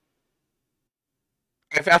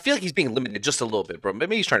I feel like he's being limited just a little bit, bro.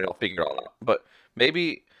 Maybe he's trying to figure it all out, but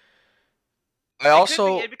maybe I It could be.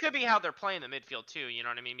 also It could be how they're playing the midfield too. You know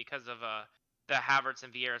what I mean? Because of the Havertz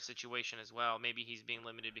and Vieira situation as well. Maybe he's being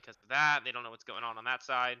limited because of that. They don't know what's going on that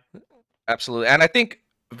side. absolutely, and I think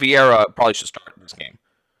Vieira probably should start this game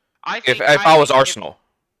I if think. if I I was think if Arsenal.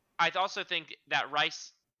 I also think that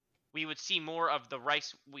Rice, we would see more of the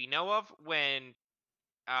Rice we know of when,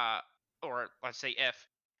 uh, or let's say if,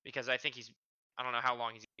 because I think he's. I don't know how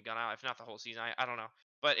long he's gone out. If not the whole season, I don't know.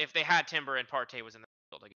 But if they had Timber and Partey was in the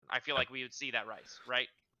field again, I feel like we would see that Rice, right?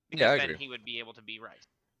 Yeah, Because I then agree. he would be able to be Rice.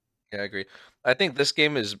 Yeah, I agree. I think this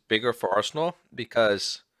game is bigger for Arsenal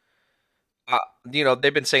because uh,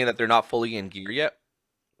 they've been saying that they're not fully in gear yet.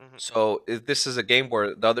 Hmm. So if this is a game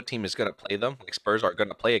where the other team is going to play them, like Spurs are going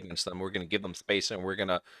to play against them. We're going to give them space and we're going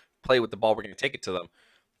to play with the ball. We're going to take it to them.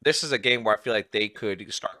 This is a game where I feel like they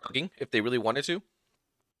could start cooking if they really wanted to.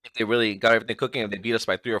 If they really got everything cooking and they beat us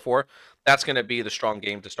by 3 or 4, that's going to be the strong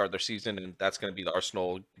game to start their season, and that's going to be the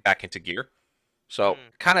Arsenal back into gear. So, Mm.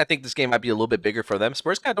 kind of think this game might be a little bit bigger for them.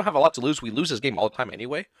 Spurs kind of don't have a lot to lose. We lose this game all the time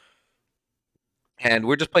anyway. And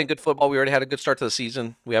we're just playing good football. We already had a good start to the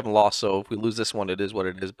season. We haven't lost, so if we lose this one, it is what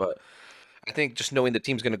it is. But I think just knowing the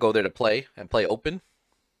team's going to go there to play and play open,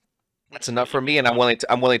 that's enough for me, and I'm willing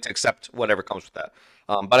to accept whatever comes with that.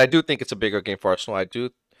 But I do think it's a bigger game for Arsenal. I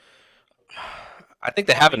think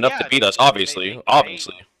they Well, I have mean, enough to yeah, beat us. they Obviously, they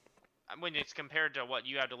obviously. when it's compared to what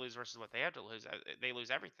you have to lose versus what they have to lose, they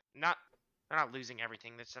lose everything. Not they're not losing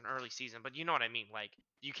everything. That's an early season, but you know what I mean. Like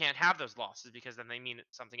you can't have those losses because then they mean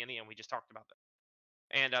something in the end. We just talked about that.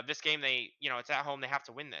 And this game, it's at home. They have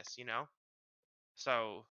to win this.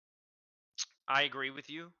 So I agree with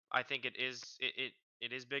you. I think it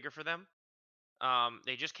is bigger for them.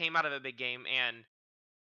 They just came out of a big game and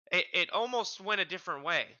it almost went a different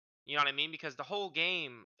way. You know what I mean? Because the whole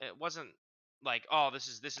game, it wasn't like, oh, this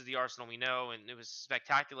is the Arsenal we know, and it was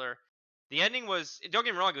spectacular. The ending was, don't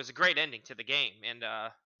get me wrong, it was a great ending to the game, and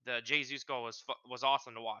the Jesus goal was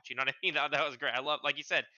awesome to watch. You know what I mean? That was great. I love, like you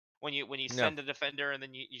said, when you Yeah. send a defender and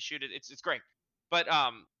then you shoot it, it's great. But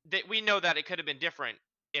we know that it could have been different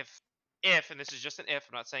if, and this is just an if.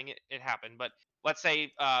 I'm not saying it happened, but let's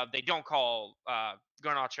say they don't call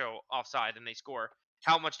Garnacho offside and they score.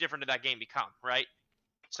 How much different did that game become, right?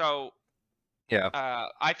 So Yeah.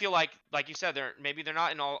 I feel like you said, they're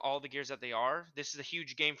not in all the gears that they are. This is a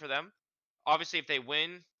huge game for them. Obviously, if they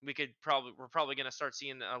win, we're probably going to start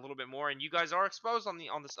seeing a little bit more. And you guys are exposed on the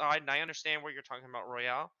side, and I understand where you're talking about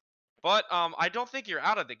Royale, but I don't think you're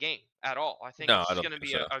out of the game at all. I think No, this I is don't going to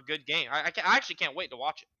think be so. a good game. I actually can't wait to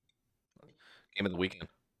watch it. Game of the weekend.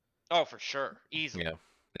 Oh, for sure, Yeah. easily.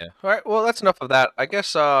 Yeah. All right. Well, that's enough of that. I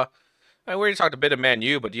guess. We already talked a bit of Man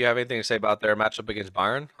U, but do you have anything to say about their matchup against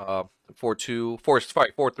Bayern? 4-2,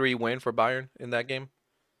 sorry, 4-3 win for Bayern in that game.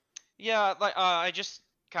 Yeah, like I just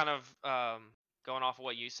kind of going off of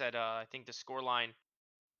what you said. I think the scoreline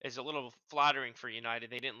is a little flattering for United.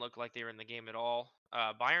 They didn't look like they were in the game at all.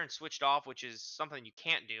 Bayern switched off, which is something you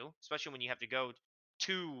can't do, especially when you have to go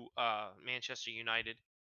to Manchester United.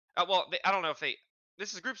 Well, I don't know if they.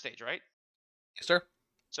 This is group stage, right? Yes, sir.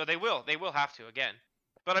 So they will have to again.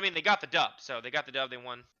 But I mean, they got the dub, so they got the dub. They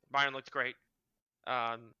won. Bayern looked great.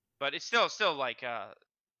 But it's still like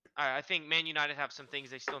I think Man United have some things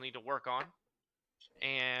they still need to work on,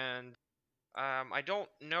 and I don't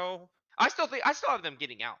know. I still have them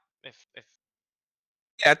getting out. If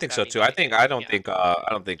Yeah, I think That so means too. I anything. think I don't Yeah. think I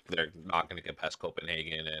don't think they're not going to get past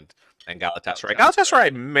Copenhagen and Galatasaray. Galatasaray.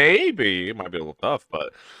 Galatasaray maybe it might be a little tough,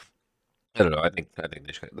 but I don't know. I think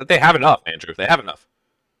they have enough, Andrew. They have enough.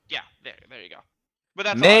 Yeah. There you go. But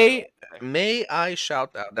that's all I really May want to may I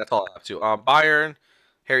shout out? That's all I have to. Bayern,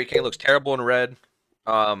 Harry Kane looks terrible in red.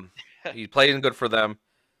 Um, say. he played in good for them,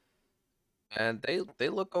 and they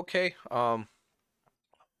look okay.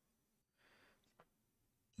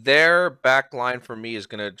 Their back line for me is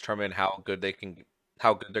going to determine how good they're going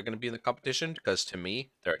to be in the competition. Because to me,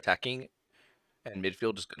 their attacking and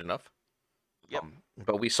midfield is good enough. Yep.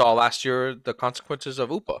 But we saw last year the consequences of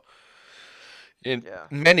Upa in Yeah.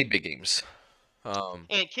 many big games. And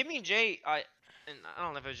Kimmy J, and I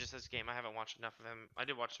don't know if it was just this game. I haven't watched enough of him. I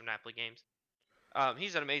did watch some Napoli games.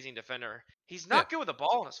 He's an amazing defender. He's Yeah, not good with the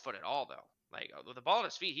ball on his foot at all, though. Like with the ball on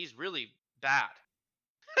his feet, he's really bad.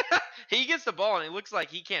 He gets the ball and it looks like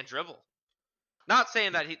he can't dribble. Not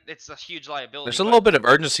saying that it's a huge liability, there's a but little bit of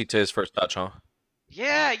urgency to his first touch, huh?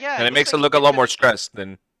 yeah, And it it looks makes it like he look a gets lot in more his stressed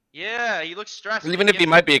than yeah. He looks stressed when even he if he gets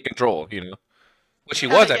might be in control, which he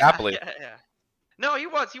was at Napoli. yeah. No, he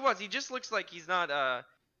was. He was. He just looks like he's not.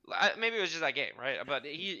 Maybe it was just that game, right? But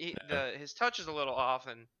Yeah. his touch is a little off,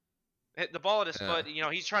 and the ball at his Yeah. foot.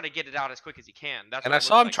 He's trying to get it out as quick as he can. That's And what I it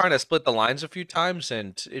saw looks him like. trying So to split the lines a few times,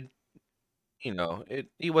 and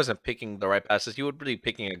he wasn't picking the right passes. He would be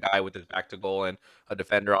picking a guy with his back to goal and a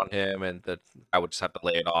defender on him, and I would just have to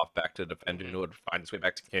lay it off back to the defender hmm who would find his way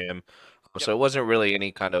back to him. yep. So it wasn't really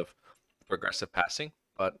any kind of progressive passing.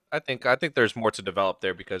 But I think there's more to develop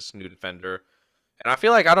there because new defender, and I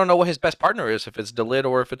feel like I don't know what his best partner is, if it's Delit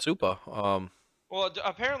or if it's Upa. Well,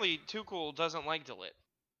 apparently Tuchel doesn't like Delit.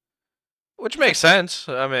 Which makes sense.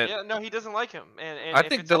 I mean, Yeah, no, he doesn't like him. And I if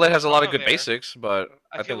think it's Delit has a lot of Upamecano good there, basics, but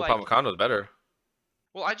I I feel think like Upamecano is better.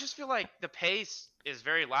 well, I just feel like the pace is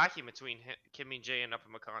very lacking between Kim Min Jae and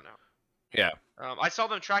Upamecano. Yeah, I saw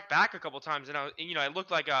them track back a couple times, and it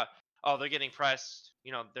looked like oh, they're getting pressed.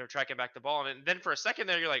 They're tracking back the ball, and then for a second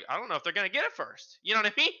there, you're like, I don't know if they're gonna get it first. You know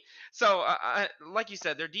what I mean? So, like you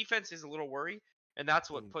said, their defense is a little worry, and that's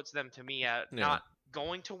what Mm, puts them to me at yeah, not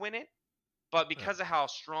going to win it. But yeah. because of how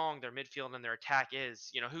strong their midfield and their attack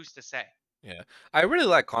is, who's to say? Yeah, I really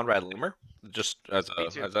like Conrad Lemur. Just as Me a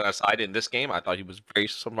too. as an aside, in this game, I thought he was very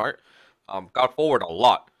smart. Got forward a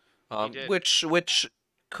lot, He did. which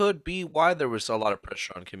could be why there was a lot of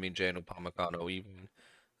pressure on Kim Min-jae and Upamecano, even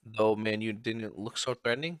though Man U didn't look so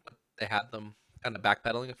threatening. But they had them kind of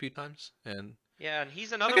backpedaling a few times, and Yeah, and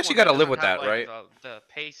he's I another guess you one got that to live doesn't with have that, like right? the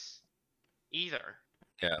pace either.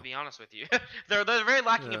 Yeah, To be honest with you, they're very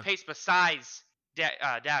lacking in yeah, pace besides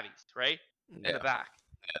Davies, right in the yeah. back.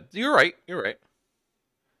 You're right. You're right.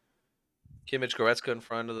 Kimmich, Goretzka in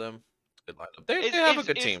front of them. Good lineup. They Is have a is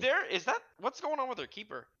good is team. there is that what's going on with their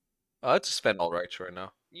keeper? It's Sven Ulreich right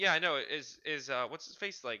now. Yeah, I know. Is what's his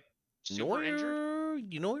face like super injured?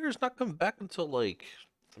 Neuer's not coming back until I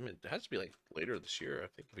mean, it has to be like later this year. I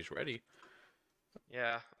think if he's ready.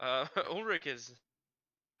 Yeah, Ulrich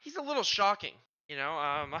he's a little shocking.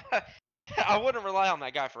 I wouldn't rely on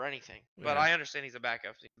that guy for anything, but Yeah. I understand he's a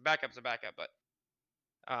backup. Backup's a backup, but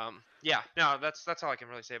yeah, no, that's all I can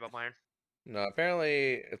really say about Bayern. No,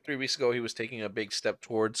 apparently 3 weeks ago he was taking a big step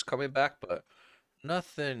towards coming back, but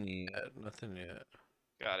nothing yet. Nothing yet.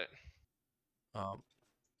 Got it. Um,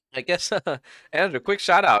 I guess. And a quick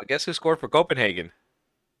shout out. Guess who scored for Copenhagen?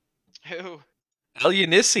 Who?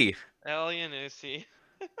 Elyanissi. Elianusi.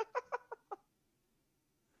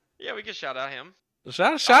 Yeah, we can shout out him.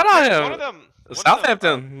 Shout out Man, one of him. them,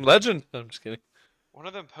 Southampton legend. I'm just kidding. one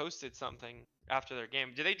of them posted something after their game.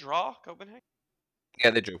 Did they draw Copenhagen?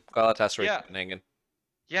 Yeah, they drew. Galatasaray Yeah, Copenhagen.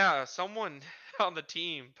 yeah. Someone on the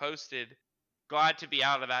team posted, "Glad to be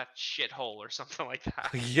out of that shithole" or something like that.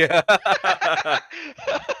 Yeah.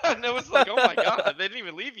 And it was like, oh my god, they didn't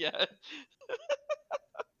even leave yet.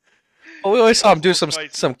 Well, we always That saw was him a do little some spicy.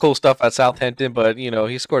 some cool stuff at Southampton, but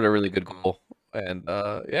he scored a really good goal, and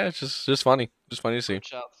yeah, it's just funny, to see. Good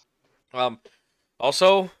shouts. Um,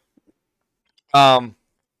 also, um,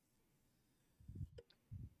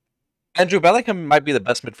 Andrew Bellingham might be the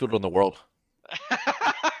best midfielder in the world.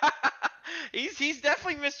 He's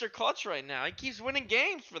definitely Mr. Clutch right now. He keeps winning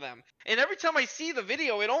games for them, and every time I see the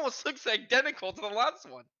video, it almost looks identical to the last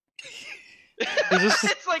one. He's just,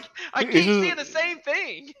 It's like I he's keep just seeing the same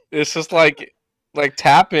thing. it's just like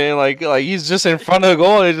tapping, like he's just in front of the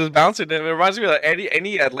goal and it's just bouncing him. It reminds me of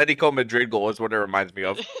any Atletico Madrid goal is what it reminds me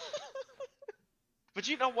of. But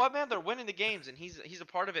you know what, man? They're winning the games, and he's a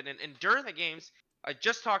part of it. And during the games, I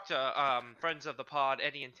just talked to friends of the pod,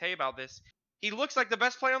 Eddie and Tay, about this. He looks like the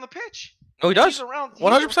best player on the pitch, No, he and he's does. around. He's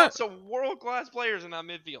around 100%. some world class players in that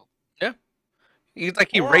midfield. Yeah. He's like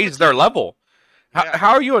he Or on the raised their team. level. Yeah.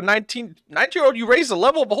 How are you a 19-year-old? You raise the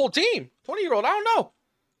level of the whole team. 20-year-old, I don't know.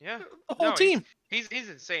 Yeah. The whole No, team. he's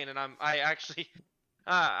insane, and I actually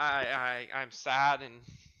I'm sad and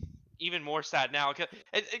even more sad now. 'Cause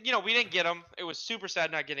we didn't get him. It was super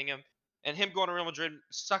sad not getting him, and him going to Real Madrid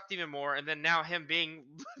sucked even more. And then now him being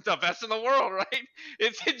the best in the world, right?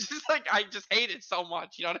 It's just like I just hate it so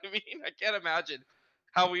much. You know what I mean? I can't imagine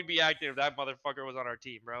how we'd be acting if that motherfucker was on our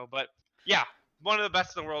team, bro. But yeah, one of the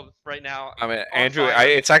best in the world right now, I mean, on Andrew, fire.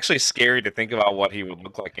 it's actually scary to think about what he would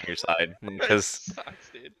look like in your side It because sucks,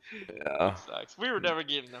 dude. yeah. It sucks. We were never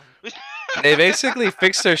getting them. They basically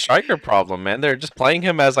fixed their striker problem, man. They're just playing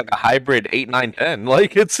him as like a hybrid 8, 9, 10.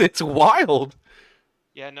 Like it's wild.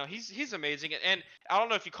 Yeah, no, he's amazing, and I don't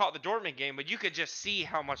know if you caught the Dortmund game, but you could just see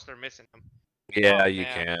how much they're missing him. Yeah, Oh you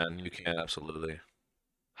man, can. You can absolutely.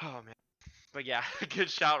 oh man. But yeah, good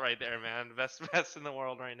shout right there, man. Best in the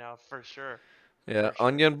world right now for sure. Yeah, For sure.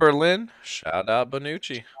 Onion Berlin. Shout out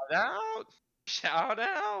Bonucci. Shout out! Shout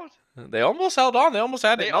out! They almost held on. They almost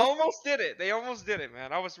had it. They almost did it. They almost did it,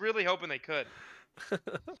 man. I was really hoping they could.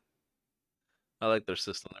 I like their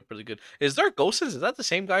system. They're pretty good. Is there Ghosts? Is that the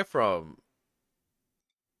same guy from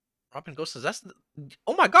Robin Ghosts?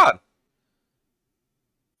 Oh my god!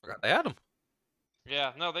 Forgot they had him.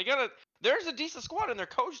 Yeah, no, they got a. There's a decent squad, and they're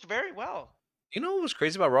coached very well. You know what was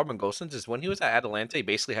crazy about Robin Gosens is when he was at Atalanta, he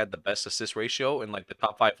basically had the best assist ratio in like the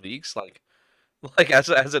top 5 leagues, like as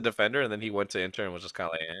a defender, and then he went to Inter and was just kind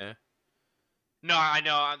of like, eh. No, I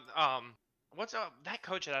know. What's up? That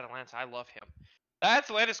coach at Atlanta, I love him. That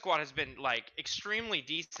Atlanta squad has been like extremely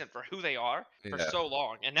decent for who they are for Yeah, so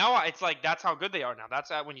long, and now it's like that's how good they are now.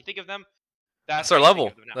 That's when you think of them, that's that's their how you think level.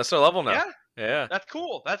 of them now. That's their level now. Yeah, Yeah, that's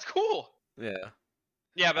cool. That's cool. yeah.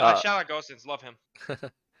 Yeah, but Uh, shout out Gosens, love him.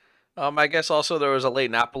 I guess also there was a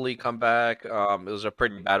late Napoli comeback. It was a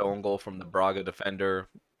pretty bad own goal from the Braga defender.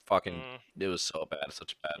 Fucking, Mm, it was so bad,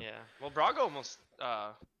 such bad. yeah. Well, Braga almost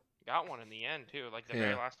got one in the end too, like the very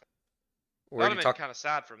Yeah, last. we That would already have been talked. kind of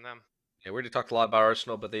sad from them. Yeah, we already talked a lot about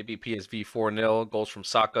Arsenal, but they beat PSV 4-0. Goals from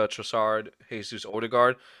Saka, Trossard, Jesus,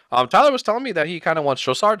 Odegaard. Tyler was telling me that he kind of wants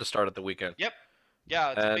Trossard to start at the weekend. Yep.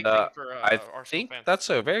 Yeah, it's a And big thing for I Arsenal think fans. that's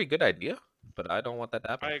a very good idea, but I don't want that to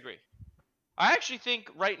happen. I agree. I actually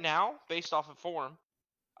think right now, based off of form,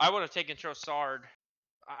 I would have taken Trossard.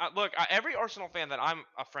 Look, every Arsenal fan that I'm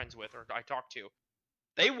friends with or I talk to,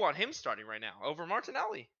 they want him starting right now over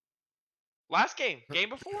Martinelli. Last game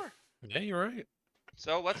before. Yeah, you're right.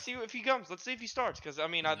 So let's see if he comes. Let's see if he starts. Because I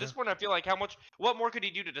mean, at Yeah. this point, I feel like what more could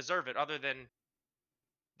he do to deserve it other than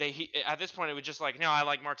at this point it was just like, no, I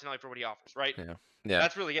like Martinelli for what he offers, right? Yeah. Yeah.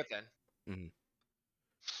 That's really it then.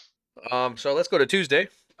 So let's go to Tuesday.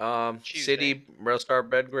 Tuesday. City beat Red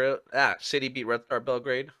Star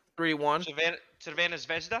Belgrade 3-1. Savannah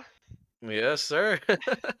Zvezda. Yes, sir.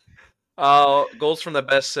 Goals from the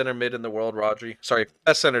best center mid in the world, Rodri. Sorry,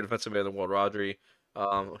 best center defensive mid in the world, Rodri.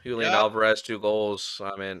 Julian Yep. Alvarez, 2 goals.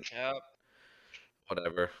 I mean, Yep.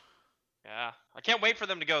 whatever. Yeah. I can't wait for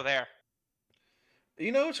them to go there.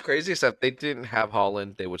 You know what's crazy is that if they didn't have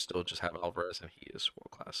Holland, they would still just have Alvarez, and he is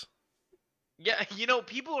world class. Yeah,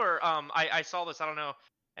 people are. I saw this. I don't know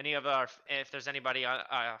if there's anybody on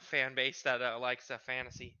fan base that likes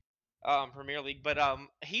fantasy, Premier League, but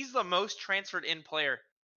he's the most transferred in player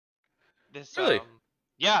this Really?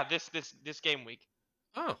 yeah, this game week.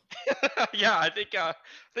 Oh, Yeah, I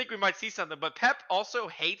think we might see something. But Pep also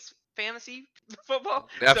hates fantasy football,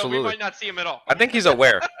 so we absolutely. might not see him at all. I think he's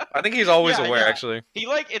aware. I think he's always Yeah, aware, yeah. actually.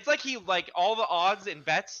 It's like he like all the odds and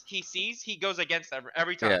bets he sees, he goes against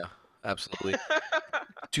every time. Yeah, absolutely.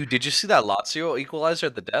 Dude, did you see that Lazio equalizer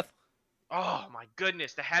at the death? Oh my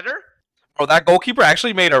goodness, the header. Oh, that goalkeeper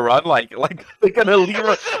actually made a run like they're gonna leave.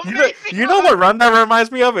 Amazing You know what run that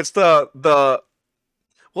reminds me of? It's the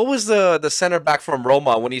what was the center back from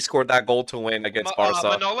Roma when he scored that goal to win against Barca?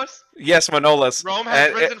 Manolas? Yes, Manolas. Rome has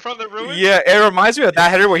And risen from the ruins? yeah, it reminds me of that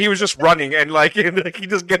header where he was just running and like he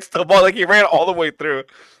just gets the ball like he ran all the way through.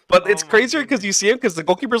 But it's Oh my crazier because goodness. you see him because the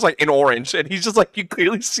goalkeeper's like in orange and he's just like you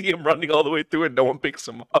clearly see him running all the way through and no one picks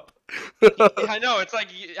him up. I know, it's like,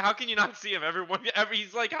 how can you not see him?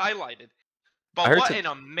 He's like highlighted. I But heard what to- an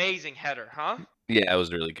amazing header, huh? Yeah, it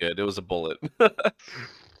was really good. It was a bullet.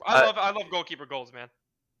 I love goalkeeper goals, man.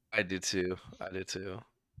 I did too. I did too.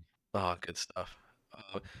 Oh, good stuff.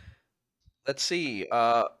 Let's see.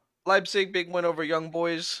 Leipzig big win over Young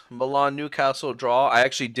Boys. Milan Newcastle draw. I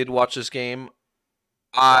actually did watch this game.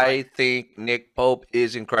 I think Nick Pope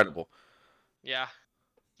is incredible. Yeah.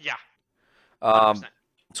 Yeah. Um, 100%.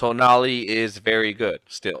 Tonali is very good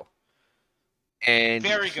still, and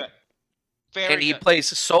Very good. Very and he good.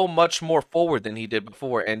 plays so much more forward than he did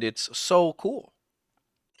before, and it's so cool.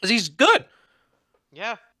 'Cause he's good.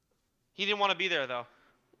 Yeah. He didn't want to be there though.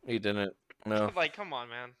 He didn't. No. Like, come on,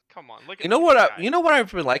 man. Come on. Look You at know look at what? this guy. You know what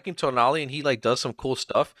I've been liking Tonali, and he like does some cool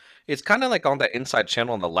stuff. It's kind of like on that inside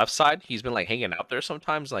channel on the left side. He's been like hanging out there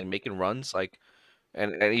sometimes, like making runs, like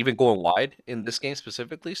and even going wide in this game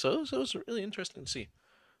specifically. So it was really interesting to see.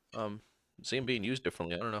 Um, see him being used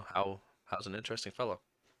differently. I don't know how's an interesting fellow.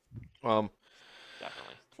 Um,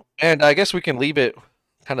 Definitely. and I guess we can leave it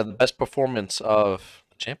kind of the best performance of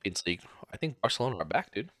the Champions League. I think Barcelona are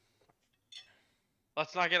back, dude.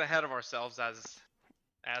 Let's not get ahead of ourselves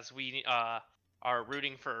as we are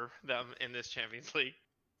rooting for them in this Champions League.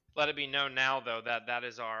 Let it be known now though that that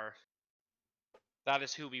is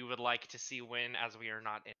who we would like to see win, as we are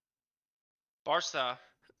not in. Barca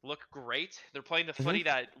look great. They're playing the Mhm. footy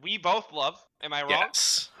that we both love. Am I wrong?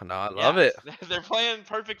 Yes, no, I love Yes. it. They're playing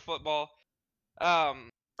perfect football. I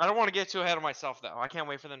don't want to get too ahead of myself though. I can't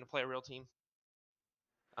wait for them to play a real team.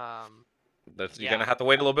 Um, You're yeah. gonna have to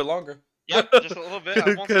wait a little bit longer. Yep, just a little bit.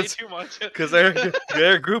 I won't say too much. Because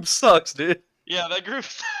their group sucks, dude. Yeah, that group.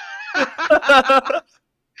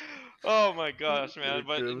 Oh my gosh, man! Their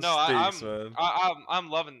But group no, stinks, man. I'm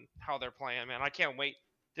loving how they're playing, man. I can't wait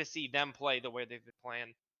to see them play the way they've been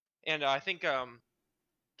playing. And I think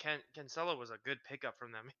Cancelo was a good pickup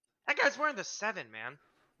from them. That guy's wearing the 7, man.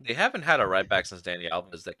 They haven't had a right back since Danny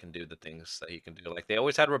Alves that can do the things that he can do. Like they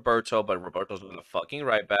always had Roberto, but Roberto's not a fucking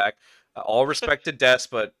right back. All respect to Des,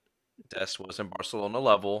 but Des wasn't Barcelona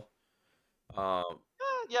level. Um,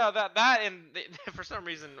 Yeah, that and for some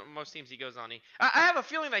reason most teams he goes on. I have a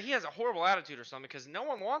feeling that he has a horrible attitude or something because no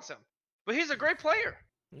one wants him. But he's a great player.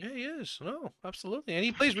 yeah, he is. No, absolutely, and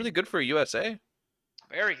he plays really good for USA.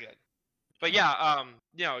 Very good. But yeah,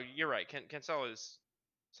 you're right. Cancelo is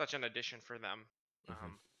such an addition for them.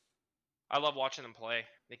 Hmm. I love watching them play.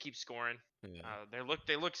 They keep scoring. Yeah.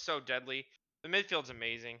 They look so deadly. The midfield's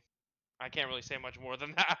amazing. I can't really say much more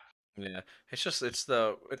than that. Yeah, it's just it's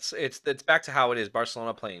back to how it is.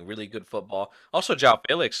 Barcelona playing really good football. Also, João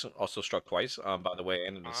Felix also struck twice, by the way,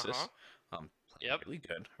 and an Uh huh. assist. Playing Yep. really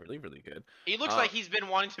good, really good. He looks Uh, like he's been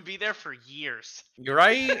wanting to be there for years. you're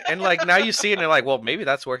right, and like now you see it, and you're like, well, maybe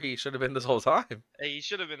that's where he should have been this whole time. He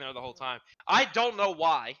should have been there the whole time. I don't know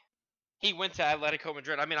why he went to Atletico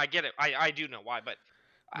Madrid. I mean, I get it. I do know why, but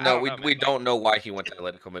I No, don't we know, man. we Like, don't know why he went to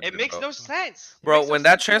Atletico it Madrid, makes bro. no sense. It Bro, makes no when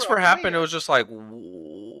that sense. You were transfer a happened, it player. was just like,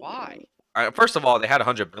 Why? First of all, they had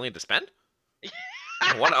 100 million to spend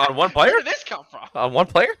on one player. Where did this come from? On one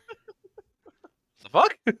player? The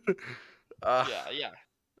fuck? uh, Yeah, yeah.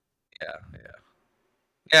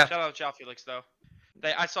 yeah. Shout out João Felix though.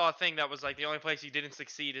 I saw a thing that was like the only place he didn't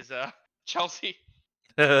succeed is Chelsea.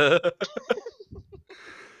 Yeah.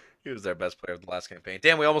 He was their best player of the last campaign.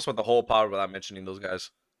 Damn, we almost went the whole pod without mentioning those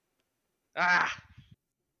guys. Ah,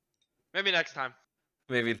 maybe next time.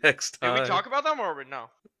 Maybe next Did we time. talk about them or no?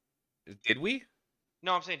 Did we?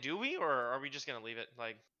 No, I'm saying do we or are we just gonna leave it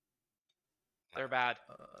like they're bad?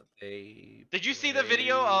 They. Did you see the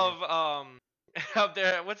video of of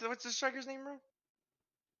their what's the striker's name, bro?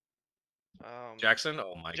 Jackson?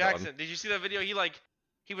 Oh my Jackson. god. Did you see that video? He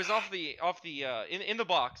was off the in the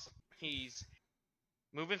box. He's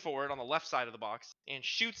moving forward on the left side of the box and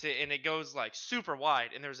shoots it, and it goes like super wide.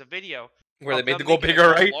 And there's a video Where they of made the them goal making bigger,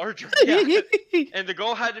 right? larger. Yeah, and the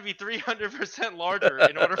goal had to be 300% larger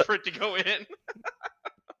in order for it to go in.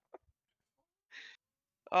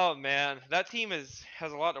 Oh man, that team has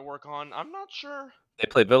a lot to work on. I'm not sure. They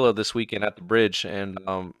play Villa this weekend at the bridge, and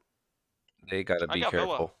they gotta I be got Villa.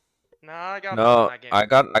 careful. Nah, I got Villa in No, that game.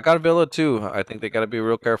 I got Villa too. I think they gotta be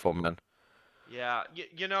real careful, man. Yeah,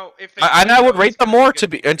 you know if they And win, I though, would it's rate them gonna more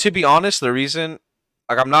good. to be honest. The reason,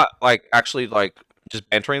 like, I'm not like actually like just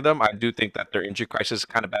bantering them. I do think that their injury crisis is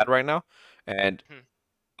kind of bad right now, and Hmm.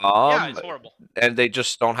 Yeah, um, it's horrible. and they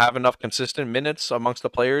just don't have enough consistent minutes amongst the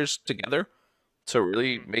players together to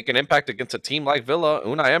really Mhm. make an impact against a team like Villa.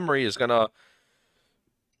 Unai Emery is gonna,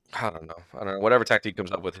 I don't know, whatever tactic he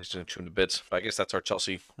comes up with, he's gonna tune to bits. But I guess that's our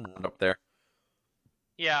Chelsea run up there.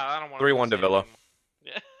 Yeah, I don't want to 3-1 really to say Villa. anything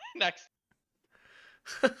more. Yeah, next.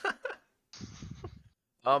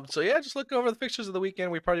 So yeah, just looking over the fixtures of the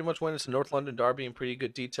weekend, we pretty much went into North London Derby in pretty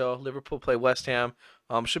good detail. Liverpool play West Ham.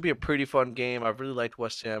 Should be a pretty fun game. I've really liked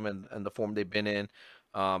West Ham and the form they've been in.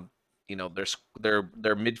 Um,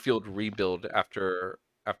 their midfield rebuild after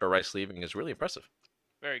Rice leaving is really impressive.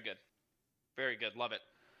 Very good. Very good. Love it.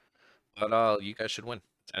 But you guys should win.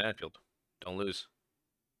 It's at Anfield. Don't lose.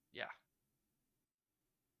 Yeah.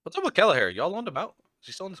 What's up with Kelleher? Y'all loaned him out? Is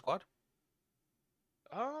he still in the squad?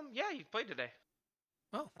 Yeah, he played today.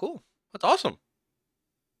 Oh, cool. That's awesome.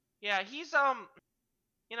 Yeah, he's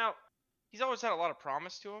he's always had a lot of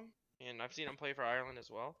promise to him, and I've seen him play for Ireland as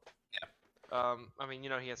well. Yeah. I mean,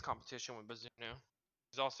 he has competition with Bazunu.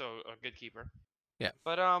 He's also a good keeper. Yeah.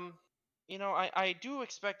 But I do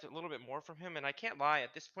expect a little bit more from him, and I can't lie.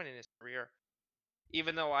 At this point in his career,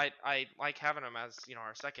 even though I like having him as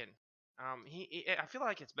our second, I feel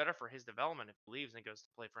like it's better for his development if he leaves and goes to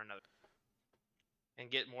play for another and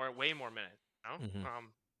get way more minutes. Hmm.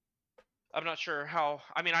 I'm not sure how.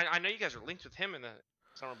 I mean, I know you guys are linked with him in the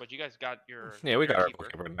summer, but you guys got Yeah, we your got our keeper,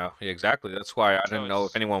 goalkeeper now. Yeah, exactly. That's why I so didn't know if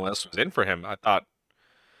it's anyone else was in for him. I thought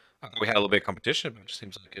we had a little bit of competition, but it just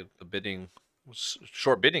seems like the bidding was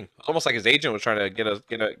short bidding. It's almost like his agent was trying to get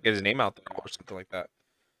his name out there or something like that.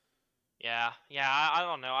 yeah. I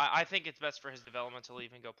don't know. I think it's best for his development to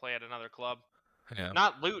leave and go play at another club. Yeah.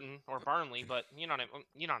 Not Luton or Burnley, but you know what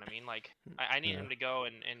I mean. Like I need Yeah. him to go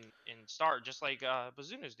and start just like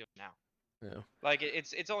Bazuna's doing now. Yeah. Like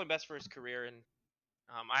it's only best for his career, and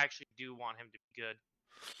I actually do want him to be good.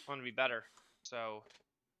 I want him to be better. So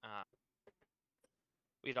uh,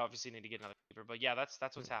 we'd obviously need to get another keeper. But yeah, that's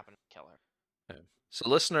what's happening with Keller. Yeah. So,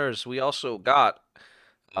 listeners, we also got.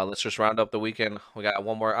 Let's just round up the weekend. We got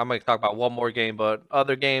one more. I'm going to talk about one more game, but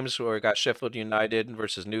other games where we got Sheffield United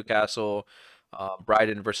versus Newcastle,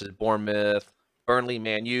 Brighton versus Bournemouth, Burnley,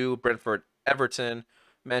 Man U, Brentford, Everton,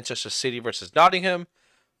 Manchester City versus Nottingham,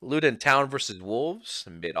 Luton Town versus Wolves,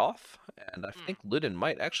 mid off, and I Hmm. think Luton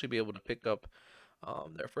might actually be able to pick up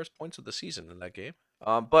their first points of the season in that game.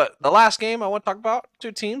 But the last game I want to talk about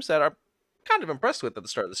two teams that are kind of impressed with at the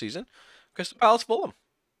start of the season: Crystal Palace, Fulham.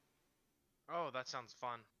 Oh, that sounds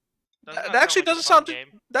fun. Doesn't That that sound actually like a doesn't fun sound.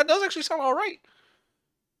 game? That does actually sound all right.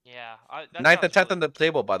 Yeah, that Ninth and sounds tenth really. on the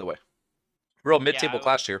table, by the way. Real Yeah, mid-table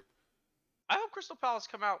class here. I hope Crystal Palace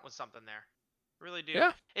come out with something there. Really do.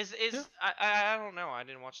 Yeah, Is yeah. is I don't know. I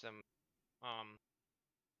didn't watch them. Um,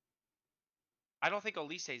 I don't think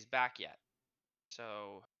Olise's back yet.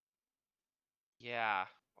 So yeah,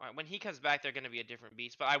 when he comes back, they're going to be a different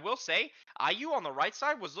beast. But I will say, IU on the right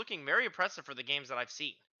side was looking very impressive for the games that I've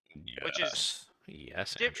seen. Which is,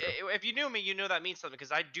 Yes, yes, Andrew. if you knew me, you know that means something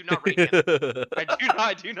because I do not rate him.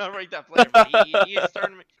 I do not rate that player. But he has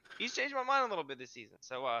turned me. He's changed my mind a little bit this season.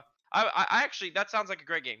 So I actually that sounds like a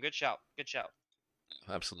great game. Good shout. Good shout.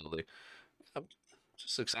 Absolutely. I'm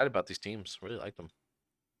just excited about these teams. Really like them.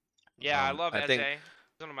 Yeah, I love I Eze. think,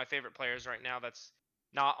 He's one of my favorite players right now. That's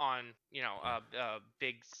not on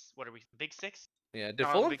what are we Big Six? yeah. Did Not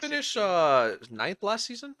on the Fulham Big Six finish team. ninth last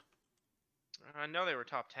season? I know they were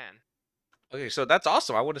top 10. Okay, so that's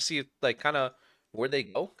awesome. I want to see like kind of where they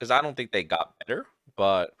go because I don't think they got better,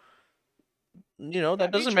 but Yeah,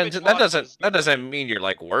 that doesn't mean Mitrovic was that great. doesn't mean you're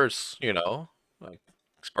like worse. Like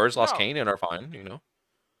Spurs lost No, Kane and are fine.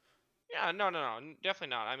 yeah, no, definitely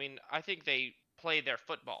not. I mean, I think they play their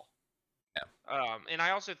football. Yeah. And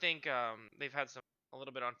I also think they've had a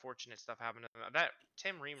little bit unfortunate stuff happen to them. That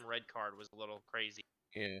Tim Ream red card was a little crazy.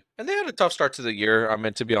 Yeah, and they had a tough start to the year. I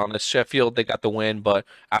mean, to be honest, Sheffield they got the win, but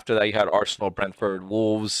after that you had Arsenal, Brentford,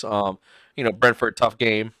 Wolves. Brentford tough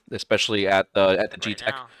game, especially at the G Right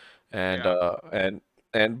Tech, now. and Yeah, uh,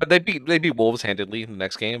 and but they beat Wolves handedly in the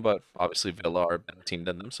next game. But obviously Villa are a better team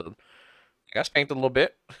than them, so they got spanked a little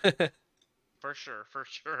bit. for sure, for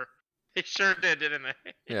sure. They sure did, didn't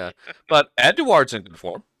they? Yeah, but Eduard's in good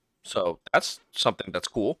form, so that's something that's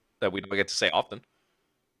cool that we don't get to say often.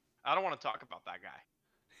 I don't want to talk about that guy.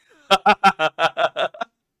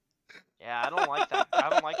 Yeah, I don't like that. I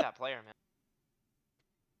don't like that player, man.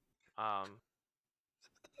 Um,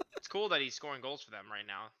 it's cool that he's scoring goals for them right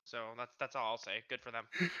now. So that's all I'll say. Good for them.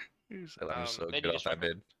 You said I'm just so They good need to off that strike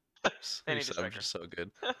her. bid. They You need to said I'm strike her. just so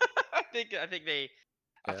good. I think they.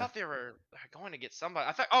 I Yeah. thought they were going to get somebody.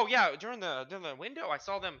 I thought. Oh yeah, during the window, I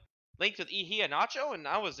saw them linked with Ihia Nacho, and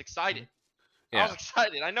I was excited. Mhm. I was Yeah.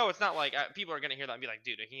 excited. I know it's not like people are gonna hear that and be like,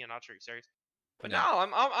 "Dude, Ihia Nacho, are you serious?" But no,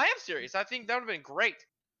 Yeah. I am serious. I think that would have been great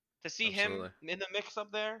to see him Absolutely. in the mix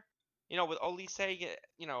up there. With Olise,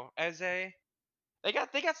 Eze. They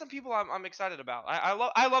got some people I'm excited about.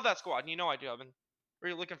 I love that squad. You know I do. I've been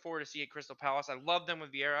really looking forward to seeing Crystal Palace. I love them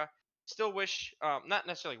with Vieira. Still wish, not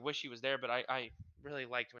necessarily wish he was there, but I really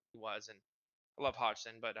liked when he was, and I love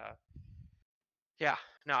Hodgson. But yeah,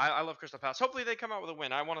 no, I love Crystal Palace. Hopefully they come out with a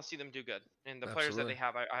win. I want to see them do good, and the players that Absolutely. they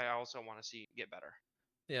have, I also want to see get better.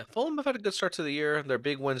 Yeah. Fulham have had a good start to the year. Their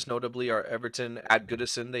big wins, notably, are Everton at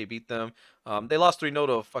Goodison. They beat them. They lost 3-0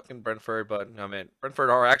 to fucking Brentford, but I mean, Brentford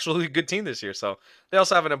are actually a good team this year. So they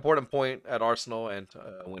also have an important point at Arsenal and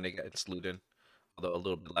when they get against Luton, although a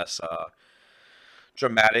little bit less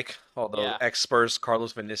dramatic. Although Yeah. ex Spurs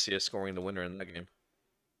Carlos Vinicius scoring the winner in that game.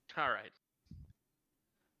 All right.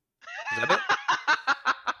 Is that it?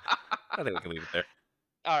 I think we can leave it there.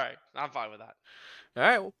 All right. I'm fine with that. All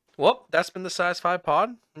right. Well, Well, that's been the Size 5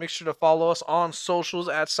 Pod. Make sure to follow us on socials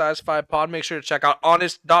at Size 5 Pod. Make sure to check out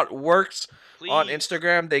honest.works on Please.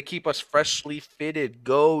 Instagram. They keep us freshly fitted.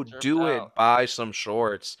 Go Dripped do out. it. Buy some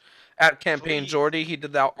shorts. At Campaign Please. Jordy, he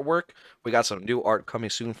did the artwork. We got some new art coming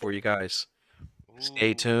soon for you guys.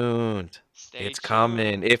 Stay Ooh. tuned. Stay It's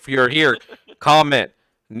coming. tuned. If you're here, comment.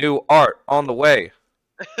 New art on the way.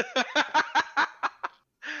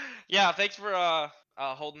 Yeah, thanks for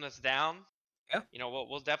holding us down. Yeah. You know,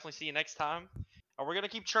 we'll definitely see you next time. We're gonna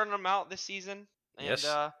keep churning them out this season. And Yes.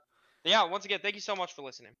 yeah, once again, thank you so much for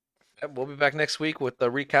listening. Yep, we'll be back next week with the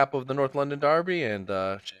recap of the North London Derby and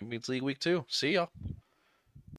Champions League Week 2. See y'all.